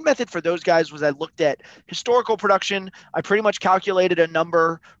my main method for those guys was I looked at historical production. I pretty much calculated a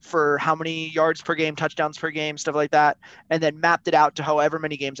number for how many yards per game, touchdowns per game, stuff like that, and then mapped it out to however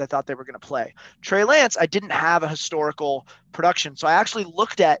many games I thought they were going to play. Trey Lance, I didn't have a historical production, so I actually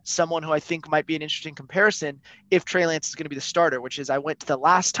looked at someone who I think might be an interesting comparison if Trey Lance is going to be the starter, which is I went to the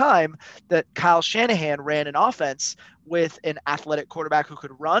last time that Kyle Shanahan ran an offense with an athletic quarterback who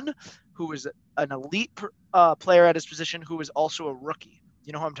could run, who was an elite player at his position, who was also a rookie.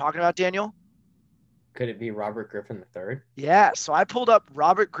 You know who I'm talking about, Daniel? Could it be Robert Griffin III? Yeah, so I pulled up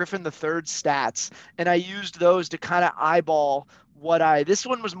Robert Griffin III's stats, and I used those to kind of eyeball this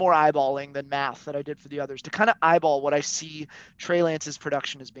one was more eyeballing than math that I did for the others, to kind of eyeball what I see Trey Lance's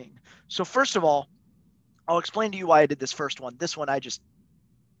production as being. So first of all, I'll explain to you why I did this first one. This one I just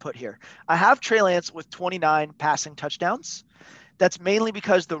put here. I have Trey Lance with 29 passing touchdowns. That's mainly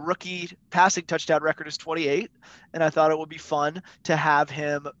because the rookie passing touchdown record is 28, and I thought it would be fun to have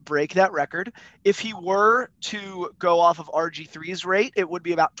him break that record. If he were to go off of RG3's rate, it would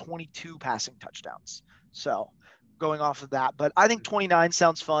be about 22 passing touchdowns. So going off of that, but I think 29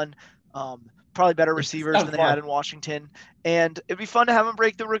 sounds fun. Probably better receivers than they had in Washington, and it'd be fun to have him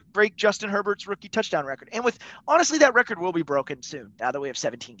break Justin Herbert's rookie touchdown record. And honestly, that record will be broken soon now that we have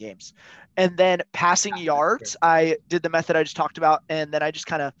 17 games. And then passing yards, I did the method I just talked about, and then I just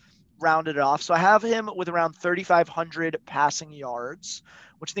kind of rounded it off. So I have him with around 3,500 passing yards,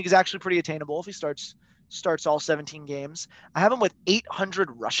 which I think is actually pretty attainable if he starts all 17 games. I have him with 800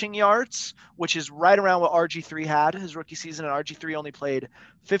 rushing yards, which is right around what RG3 had his rookie season, and RG3 only played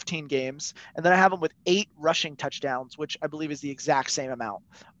 15 games. And then I have him with 8 rushing touchdowns, which I believe is the exact same amount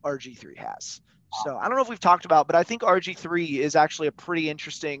RG3 has. So I don't know if we've talked about, but I think RG3 is actually a pretty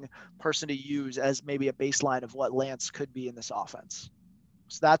interesting person to use as maybe a baseline of what Lance could be in this offense.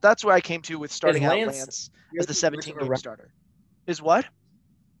 So that's where I came to with starting out Lance as the 17-game starter. Is what?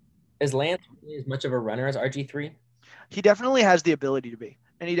 Is Lance really as much of a runner as RG3? He definitely has the ability to be,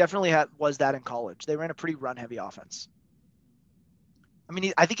 and he definitely was that in college. They ran a pretty run-heavy offense. I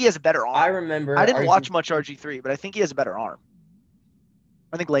mean, I think he has a better arm. I didn't watch much RG3, but I think he has a better arm.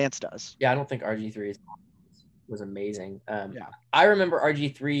 I think Lance does. Yeah, I don't think RG3 was amazing. I remember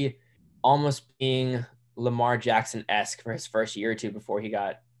RG3 almost being Lamar Jackson-esque for his first year or two before he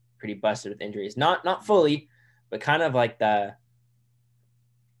got pretty busted with injuries. Not fully, but kind of like the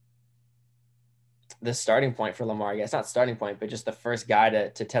starting point for Lamar. I guess not starting point, but just the first guy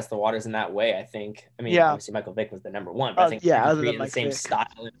to test the waters in that way, I think. I mean, obviously Michael Vick was the number one, but I think other than the same style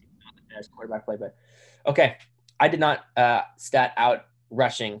and not the best quarterback play. But okay, I did not stat out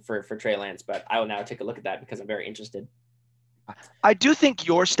rushing for Trey Lance, but I will now take a look at that because I'm very interested. I do think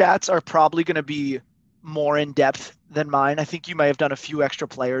your stats are probably going to be more in depth than mine. I think you might have done a few extra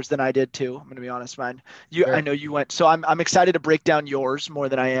players than I did too. I'm going to be honest, mine. Sure. I know you went, so I'm excited to break down yours more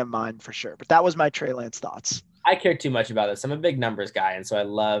than I am mine for sure. But that was my Trey Lance thoughts. I care too much about this. I'm a big numbers guy, and so I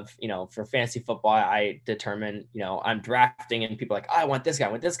love, for fantasy football, I determine, I'm drafting, and people are like, oh, I want this guy, I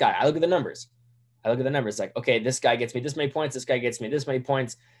want this guy. I look at the numbers. Like, okay, this guy gets me this many points. This guy gets me this many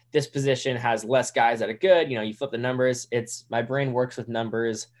points. This position has less guys that are good. You flip the numbers. My brain works with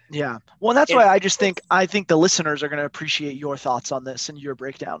numbers. Yeah. Well, that's why I think the listeners are going to appreciate your thoughts on this and your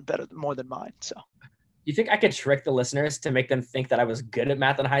breakdown more than mine. So you think I could trick the listeners to make them think that I was good at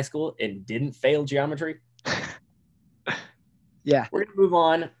math in high school and didn't fail geometry? Yeah. We're going to move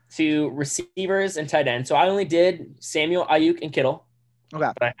on to receivers and tight ends. So I only did Samuel, Ayuk, and Kittle.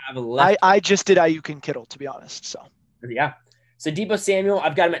 Okay. But I have a left. I just did Ayuk and Kittle, to be honest. So yeah. So Deebo Samuel,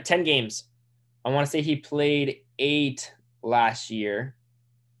 I've got him at 10 games. I want to say he played 8 last year.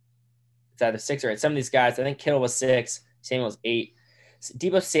 It's either 6 or 8. Some of these guys, I think Kittle was 6, Samuel was 8. So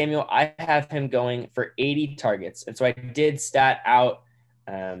Deebo Samuel, I have him going for 80 targets. And so I did stat out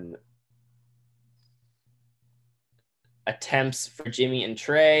attempts for Jimmy and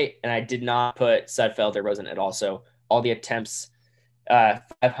Trey, and I did not put Sudfeld or Rosen at all. So all the attempts,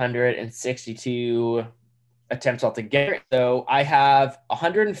 562 attempts altogether. So I have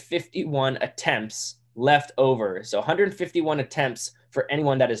 151 attempts left over. So 151 attempts for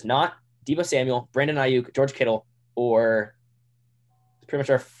anyone that is not Deebo Samuel, Brandon Ayuk, George Kittle, or pretty much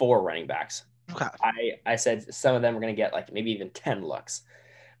our 4 running backs. Okay. I said some of them are going to get like maybe even 10 looks.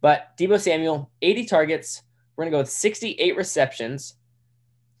 But Deebo Samuel, 80 targets. We're going to go with 68 receptions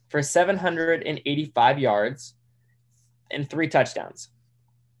for 785 yards and 3 touchdowns.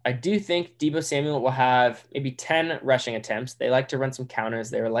 I do think Deebo Samuel will have maybe 10 rushing attempts. They like to run some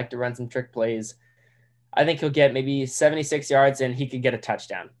counters. They like to run some trick plays. I think he'll get maybe 76 yards and he could get a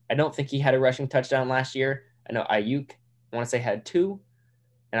touchdown. I don't think he had a rushing touchdown last year. I know Ayuk, I want to say, had 2.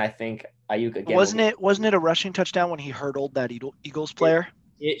 And I think Ayuk again. Wasn't it a rushing touchdown when he hurdled that Eagles player?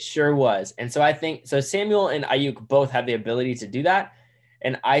 It sure was. And so I think Samuel and Ayuk both have the ability to do that.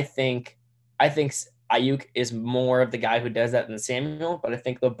 And I think Ayuk is more of the guy who does that than Samuel, but I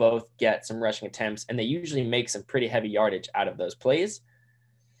think they'll both get some rushing attempts, and they usually make some pretty heavy yardage out of those plays.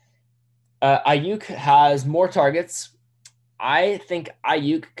 Ayuk has more targets. I think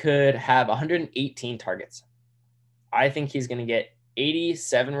Ayuk could have 118 targets. I think he's going to get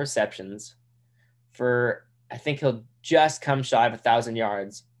 87 receptions for, I think he'll just come shy of 1,000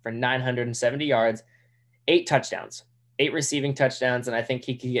 yards for 970 yards, 8 touchdowns. 8 receiving touchdowns, and I think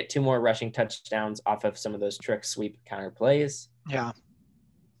he could get 2 more rushing touchdowns off of some of those trick sweep counter plays. Yeah.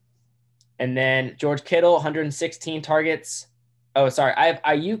 And then George Kittle, 116 targets. Oh, sorry. I have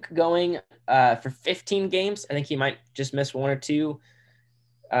Ayuk going for 15 games. I think he might just miss 1 or 2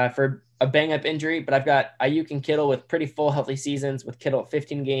 for a bang-up injury, but I've got Ayuk and Kittle with pretty full, healthy seasons, with Kittle at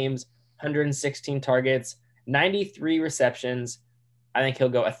 15 games, 116 targets, 93 receptions. I think he'll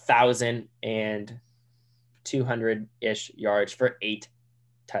go 1,200-ish yards for 8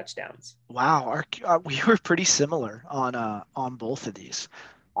 touchdowns. Wow, we were pretty similar on both of these.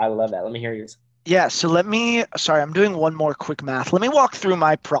 I love that. Let me hear yours. Yeah, so I'm doing one more quick math. Let me walk through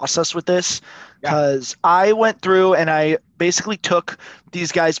my process with this, because I went through and I basically took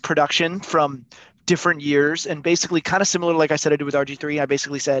these guys' production from different years, and basically kind of similar, like I said, I did with RG3. I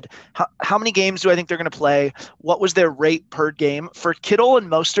basically said, how many games do I think they're going to play? What was their rate per game? For Kittle and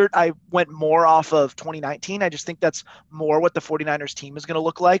Mostert, I went more off of 2019. I just think that's more what the 49ers team is going to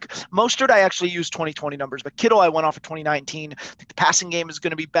look like. Mostert, I actually used 2020 numbers, but Kittle, I went off of 2019. I think the passing game is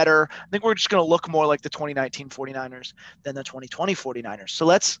going to be better. I think we're just going to look more like the 2019 49ers than the 2020 49ers. So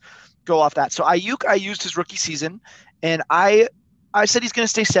let's go off that. So Ayuk, I used his rookie season, and I said he's going to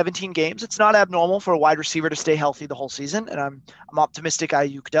stay 17 games. It's not abnormal for a wide receiver to stay healthy the whole season, and I'm optimistic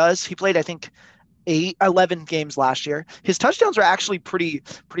Ayuk does. He played, I think, 11 games last year. His touchdowns are actually pretty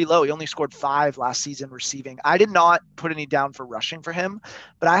low. He only scored 5 last season receiving. I did not put any down for rushing for him,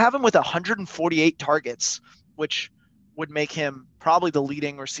 but I have him with 148 targets, which would make him probably the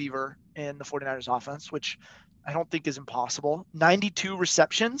leading receiver in the 49ers offense, which I don't think is impossible. 92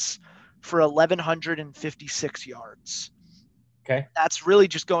 receptions for 1,156 yards. Okay. That's really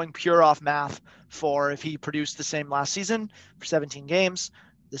just going pure off math for if he produced the same last season for 17 games,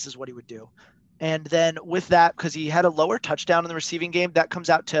 this is what he would do. And then with that, because he had a lower touchdown in the receiving game, that comes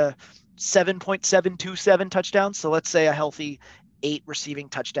out to 7.727 touchdowns. So let's say a healthy 8 receiving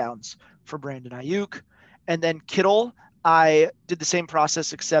touchdowns for Brandon Ayuk. And then Kittle, I did the same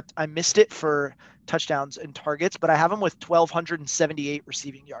process, except I missed it for touchdowns and targets, but I have him with 1,278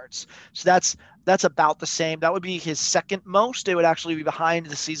 receiving yards. So that's about the same. That would be his second most. It would actually be behind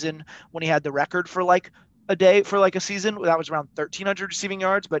the season when he had the record for like a day for like a season. That was around 1,300 receiving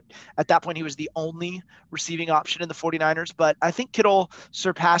yards, but at that point he was the only receiving option in the 49ers. But I think Kittle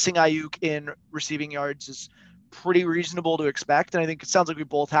surpassing Ayuk in receiving yards is pretty reasonable to expect. And I think it sounds like we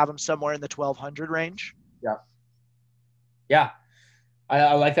both have him somewhere in the 1,200 range. Yeah.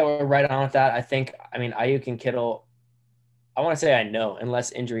 I like that we're right on with that. Ayuk and Kittle, I want to say I know,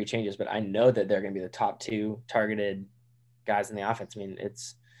 unless injury changes, but I know that they're going to be the top 2 targeted guys in the offense. I mean,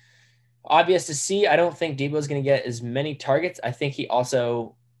 it's obvious to see. I don't think Debo is going to get as many targets. I think he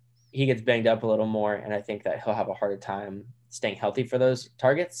gets banged up a little more, and I think that he'll have a harder time staying healthy for those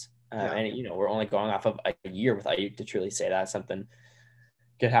targets. And, we're only going off of a year with Ayuk to truly say that something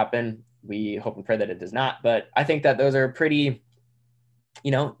could happen. We hope and pray that it does not. But I think that those are pretty –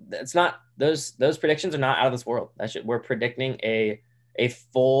 it's not those predictions are not out of this world. We're predicting a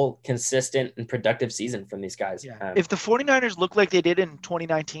full, consistent, and productive season from these guys. Yeah. If the 49ers look like they did in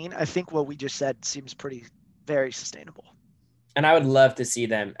 2019, I think what we just said seems very sustainable. And I would love to see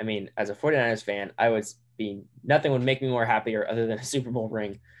them. I mean, as a 49ers fan, nothing would make me more happier other than a Super Bowl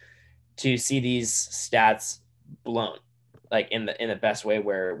ring to see these stats blown, like in the best way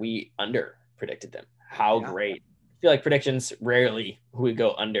where we under predicted them. How great. I feel like predictions rarely would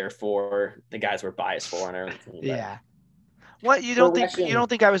go under for the guys we're biased for on our own team. Yeah. What, you don't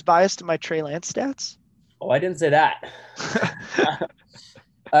think I was biased to my Trey Lance stats? Oh, I didn't say that.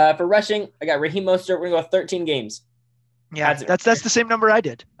 For rushing, I got Raheem Mostert. We're gonna go 13 games. Yeah, that's the same number I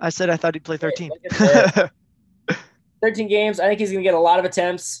did. I said I thought he'd play 13. 13 games. I think he's gonna get a lot of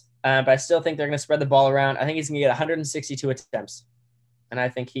attempts, but I still think they're gonna spread the ball around. I think he's gonna get 162 attempts. And I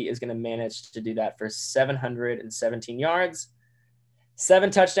think he is going to manage to do that for 717 yards,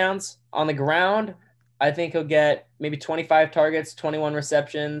 7 touchdowns on the ground. I think he'll get maybe 25 targets, 21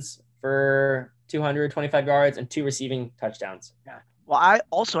 receptions for 225 yards, and 2 receiving touchdowns. Yeah. Well, I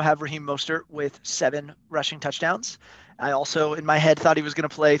also have Raheem Mostert with 7 rushing touchdowns. I also, in my head, thought he was going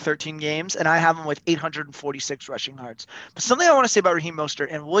to play 13 games, and I have him with 846 rushing yards. But something I want to say about Raheem Mostert,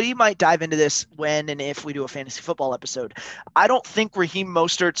 and we might dive into this when and if we do a fantasy football episode. I don't think Raheem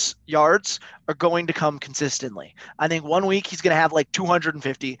Mostert's yards are going to come consistently. I think one week he's going to have like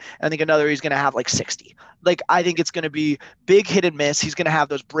 250, and I think another he's going to have like 60. Like, I think it's going to be big hit and miss. He's going to have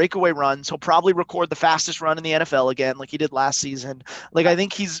those breakaway runs. He'll probably record the fastest run in the NFL again, like he did last season. Like, I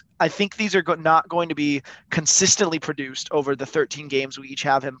think these are not going to be consistently produced over the 13 games we each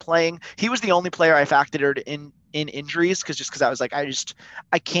have him playing. He was the only player I factored in injuries because I was like,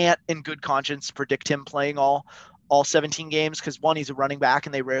 I can't in good conscience predict him playing all 17 games because 1, he's a running back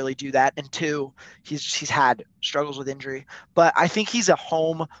and they rarely do that, and 2, he's had struggles with injury. But I think he's a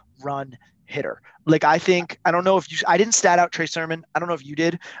home run hitter. Like, I don't know if I didn't stat out Trey Sermon. I don't know if you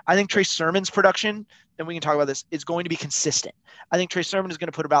did. I think Trey Sermon's production, and we can talk about this, is going to be consistent. I think Trey Sermon is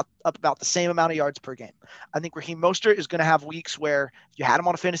going to put up about the same amount of yards per game. I think Raheem Mostert is going to have weeks where you had him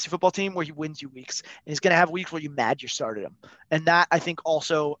on a fantasy football team where he wins you weeks, and he's going to have weeks where you started him. And that, I think,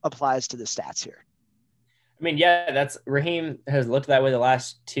 also applies to the stats here. I mean, yeah, that's Raheem has looked that way the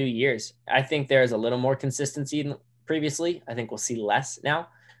last 2 years. I think there's a little more consistency than previously. I think we'll see less now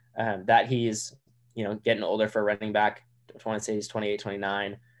that he's, getting older for a running back. I want to say he's 28,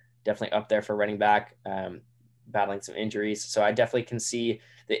 29, definitely up there for running back. battling some injuries. So I definitely can see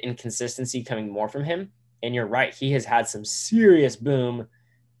the inconsistency coming more from him. And you're right. He has had some serious boom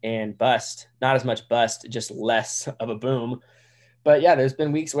and bust, not as much bust, just less of a boom. But yeah, there's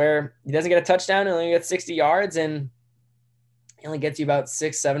been weeks where he doesn't get a touchdown, and only gets 60 yards, and he only gets you about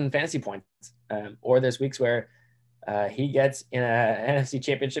 6-7 fantasy points. Or there's weeks where he gets in an NFC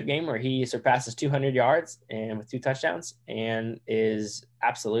championship game where he surpasses 200 yards and with 2 touchdowns and is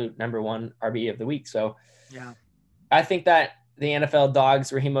absolute number 1 RB of the week. So yeah, I think that the NFL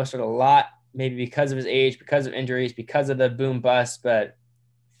dogs Raheem Mostert a lot, maybe because of his age, because of injuries, because of the boom bust, but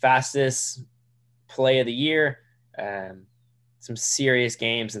fastest play of the year, some serious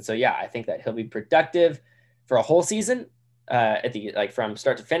games. And so, yeah, I think that he'll be productive for a whole season from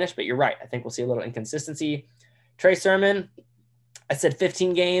start to finish. But you're right. I think we'll see a little inconsistency. Trey Sermon, I said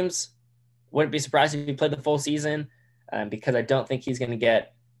 15 games. Wouldn't be surprised if he played the full season because I don't think he's going to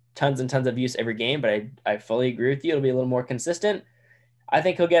get tons and tons of use every game, but I fully agree with you. It'll be a little more consistent. I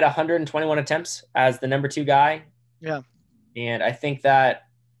think he'll get 121 attempts as the number 2 guy. Yeah. And I think that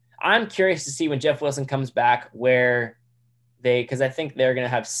I'm curious to see when Jeff Wilson comes back because I think they're going to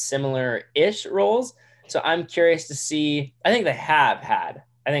have similar-ish roles. So I'm curious to see. I think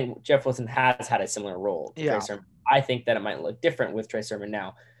Jeff Wilson has had a similar role to Trey Sermon. I think that it might look different with Trey Sermon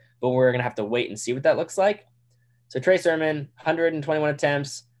now, but we're going to have to wait and see what that looks like. So Trey Sermon, 121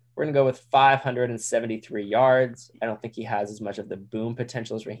 attempts. We're going to go with 573 yards. I don't think he has as much of the boom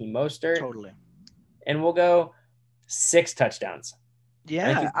potential as Raheem Mostert. Totally. And we'll go 6 touchdowns.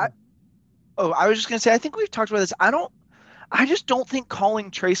 Yeah. I was just going to say, I think we've talked about this. I just don't think calling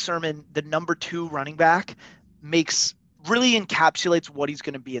Trey Sermon the number 2 running back really encapsulates what he's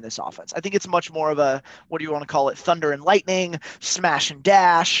going to be in this offense. I think it's much more of a, what do you want to call it? Thunder and lightning, smash and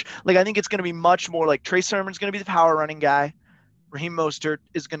dash. Like, I think it's going to be much more like Trey Sermon's going to be the power running guy. Raheem Mostert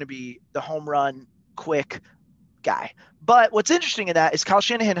is going to be the home run, quick guy. But what's interesting in that is Kyle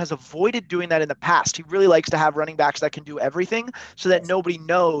Shanahan has avoided doing that in the past. He really likes to have running backs that can do everything so that nobody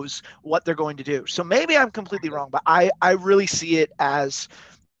knows what they're going to do. So maybe I'm completely wrong, but I really see it as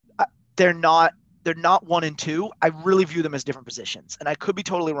they're not 1 and 2. I really view them as different positions, and I could be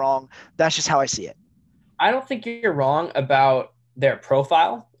totally wrong. That's just how I see it. I don't think you're wrong about their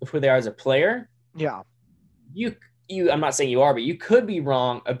profile of who they are as a player. Yeah. I'm not saying you are, but you could be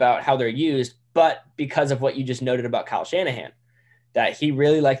wrong about how they're used, but because of what you just noted about Kyle Shanahan, that he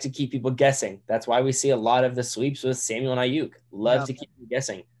really likes to keep people guessing. That's why we see a lot of the sweeps with Samuel and Ayuk. Loves to keep you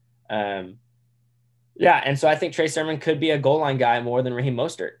guessing. And so I think Trey Sermon could be a goal line guy more than Raheem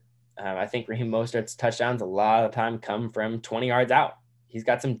Mostert. I think Raheem Mostert's touchdowns a lot of the time come from 20 yards out. He's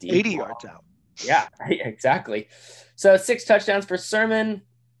got some deep 80 yards out. Yeah, exactly. So 6 touchdowns for Sermon.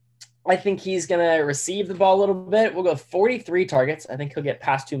 I think he's going to receive the ball a little bit. We'll go 43 targets. I think he'll get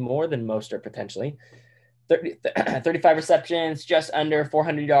past 2 more than Mostert potentially. 35 receptions, just under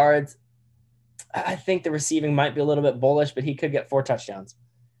 400 yards. I think the receiving might be a little bit bullish, but he could get 4 touchdowns.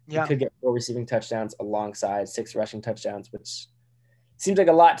 Yeah. He could get 4 receiving touchdowns alongside 6 rushing touchdowns, which seems like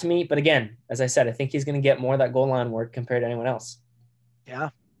a lot to me. But again, as I said, I think he's going to get more of that goal line work compared to anyone else. Yeah.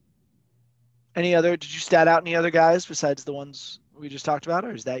 Did you stat out any other guys besides the ones we just talked about,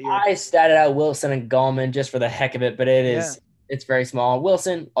 or is that your? I statted out Wilson and Gallman just for the heck of it, but it's very small.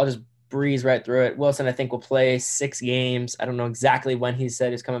 Wilson, I'll just breeze right through it. Wilson, I think, will play 6 games. I don't know exactly when he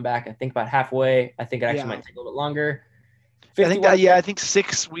said he's coming back. I think about halfway. I think it actually might take a little bit longer. I think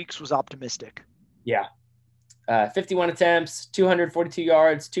 6 weeks was optimistic. Yeah. 51 attempts, 242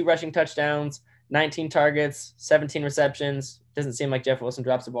 yards, 2 rushing touchdowns, 19 targets, 17 receptions. Doesn't seem like Jeff Wilson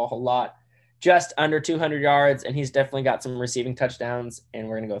drops the ball a whole lot. Just under 200 yards, and he's definitely got some receiving touchdowns, and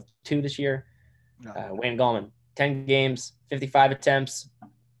we're going to go with 2 this year. Wayne Gallman, 10 games, 55 attempts,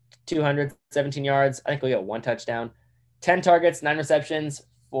 217 yards. I think we'll get 1 touchdown. 10 targets, 9 receptions,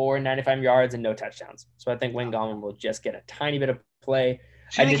 495 yards, and no touchdowns. So I think Wayne Gallman will just get a tiny bit of play.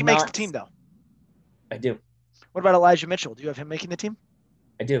 Do you think he makes the team, though? I do. What about Elijah Mitchell? Do you have him making the team?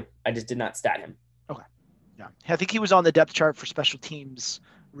 I do. I just did not stat him. Okay. Yeah. I think he was on the depth chart for special teams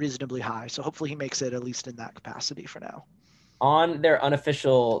reasonably high. So hopefully he makes it at least in that capacity for now. On their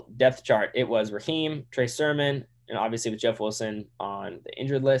unofficial depth chart, it was Raheem, Trey Sermon, and obviously with Jeff Wilson on the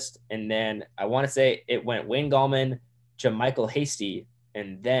injured list. And then I want to say it went Wayne Gallman, JaMycal Hasty,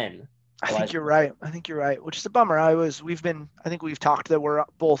 and then I think you're right. Which is a bummer. I think we've talked that we're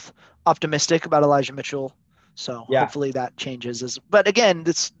both optimistic about Elijah Mitchell. So hopefully that changes. But again,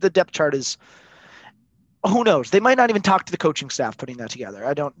 the depth chart is, who knows? They might not even talk to the coaching staff putting that together.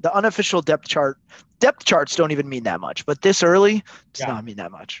 The unofficial depth charts don't even mean that much, but this early does not mean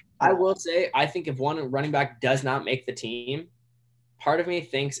that much. I will say, I think if one running back does not make the team, part of me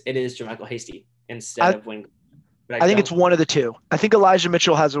thinks it is JaMycal Hasty instead of Wayne. But I think it's one of the two. I think Elijah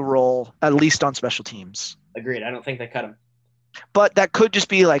Mitchell has a role, at least on special teams. Agreed. I don't think they cut him. But that could just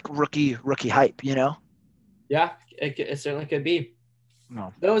be like rookie hype, you know? Yeah, it certainly could be.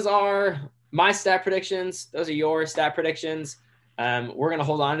 No. Those are my stat predictions. Those are your stat predictions. We're going to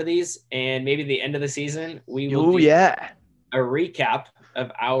hold on to these, and maybe at the end of the season, we will do a recap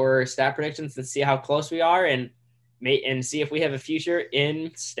of our stat predictions to see how close we are and see if we have a future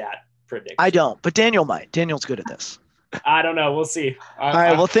in stat predictions. I don't, but Daniel might. Daniel's good at this. I don't know. We'll see. All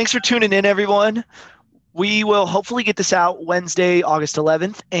right. Well, thanks for tuning in, everyone. We will hopefully get this out Wednesday, August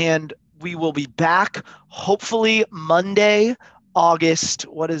 11th, and we will be back hopefully Monday, August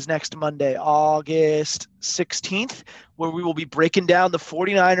 16th, where we will be breaking down the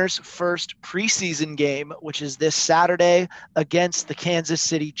 49ers' first preseason game, which is this Saturday against the Kansas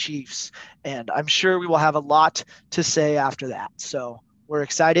City Chiefs. And I'm sure we will have a lot to say after that. So we're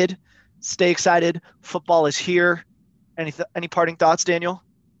excited. Stay excited. Football is here. Any parting thoughts, Daniel?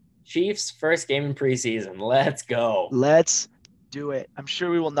 Chiefs first game in preseason. Let's go. Let's do it. I'm sure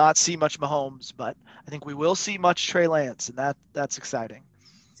we will not see much Mahomes, but I think we will see much Trey Lance, and that's exciting.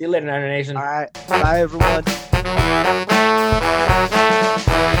 See you later, Niner Nation. All right. Bye, everyone.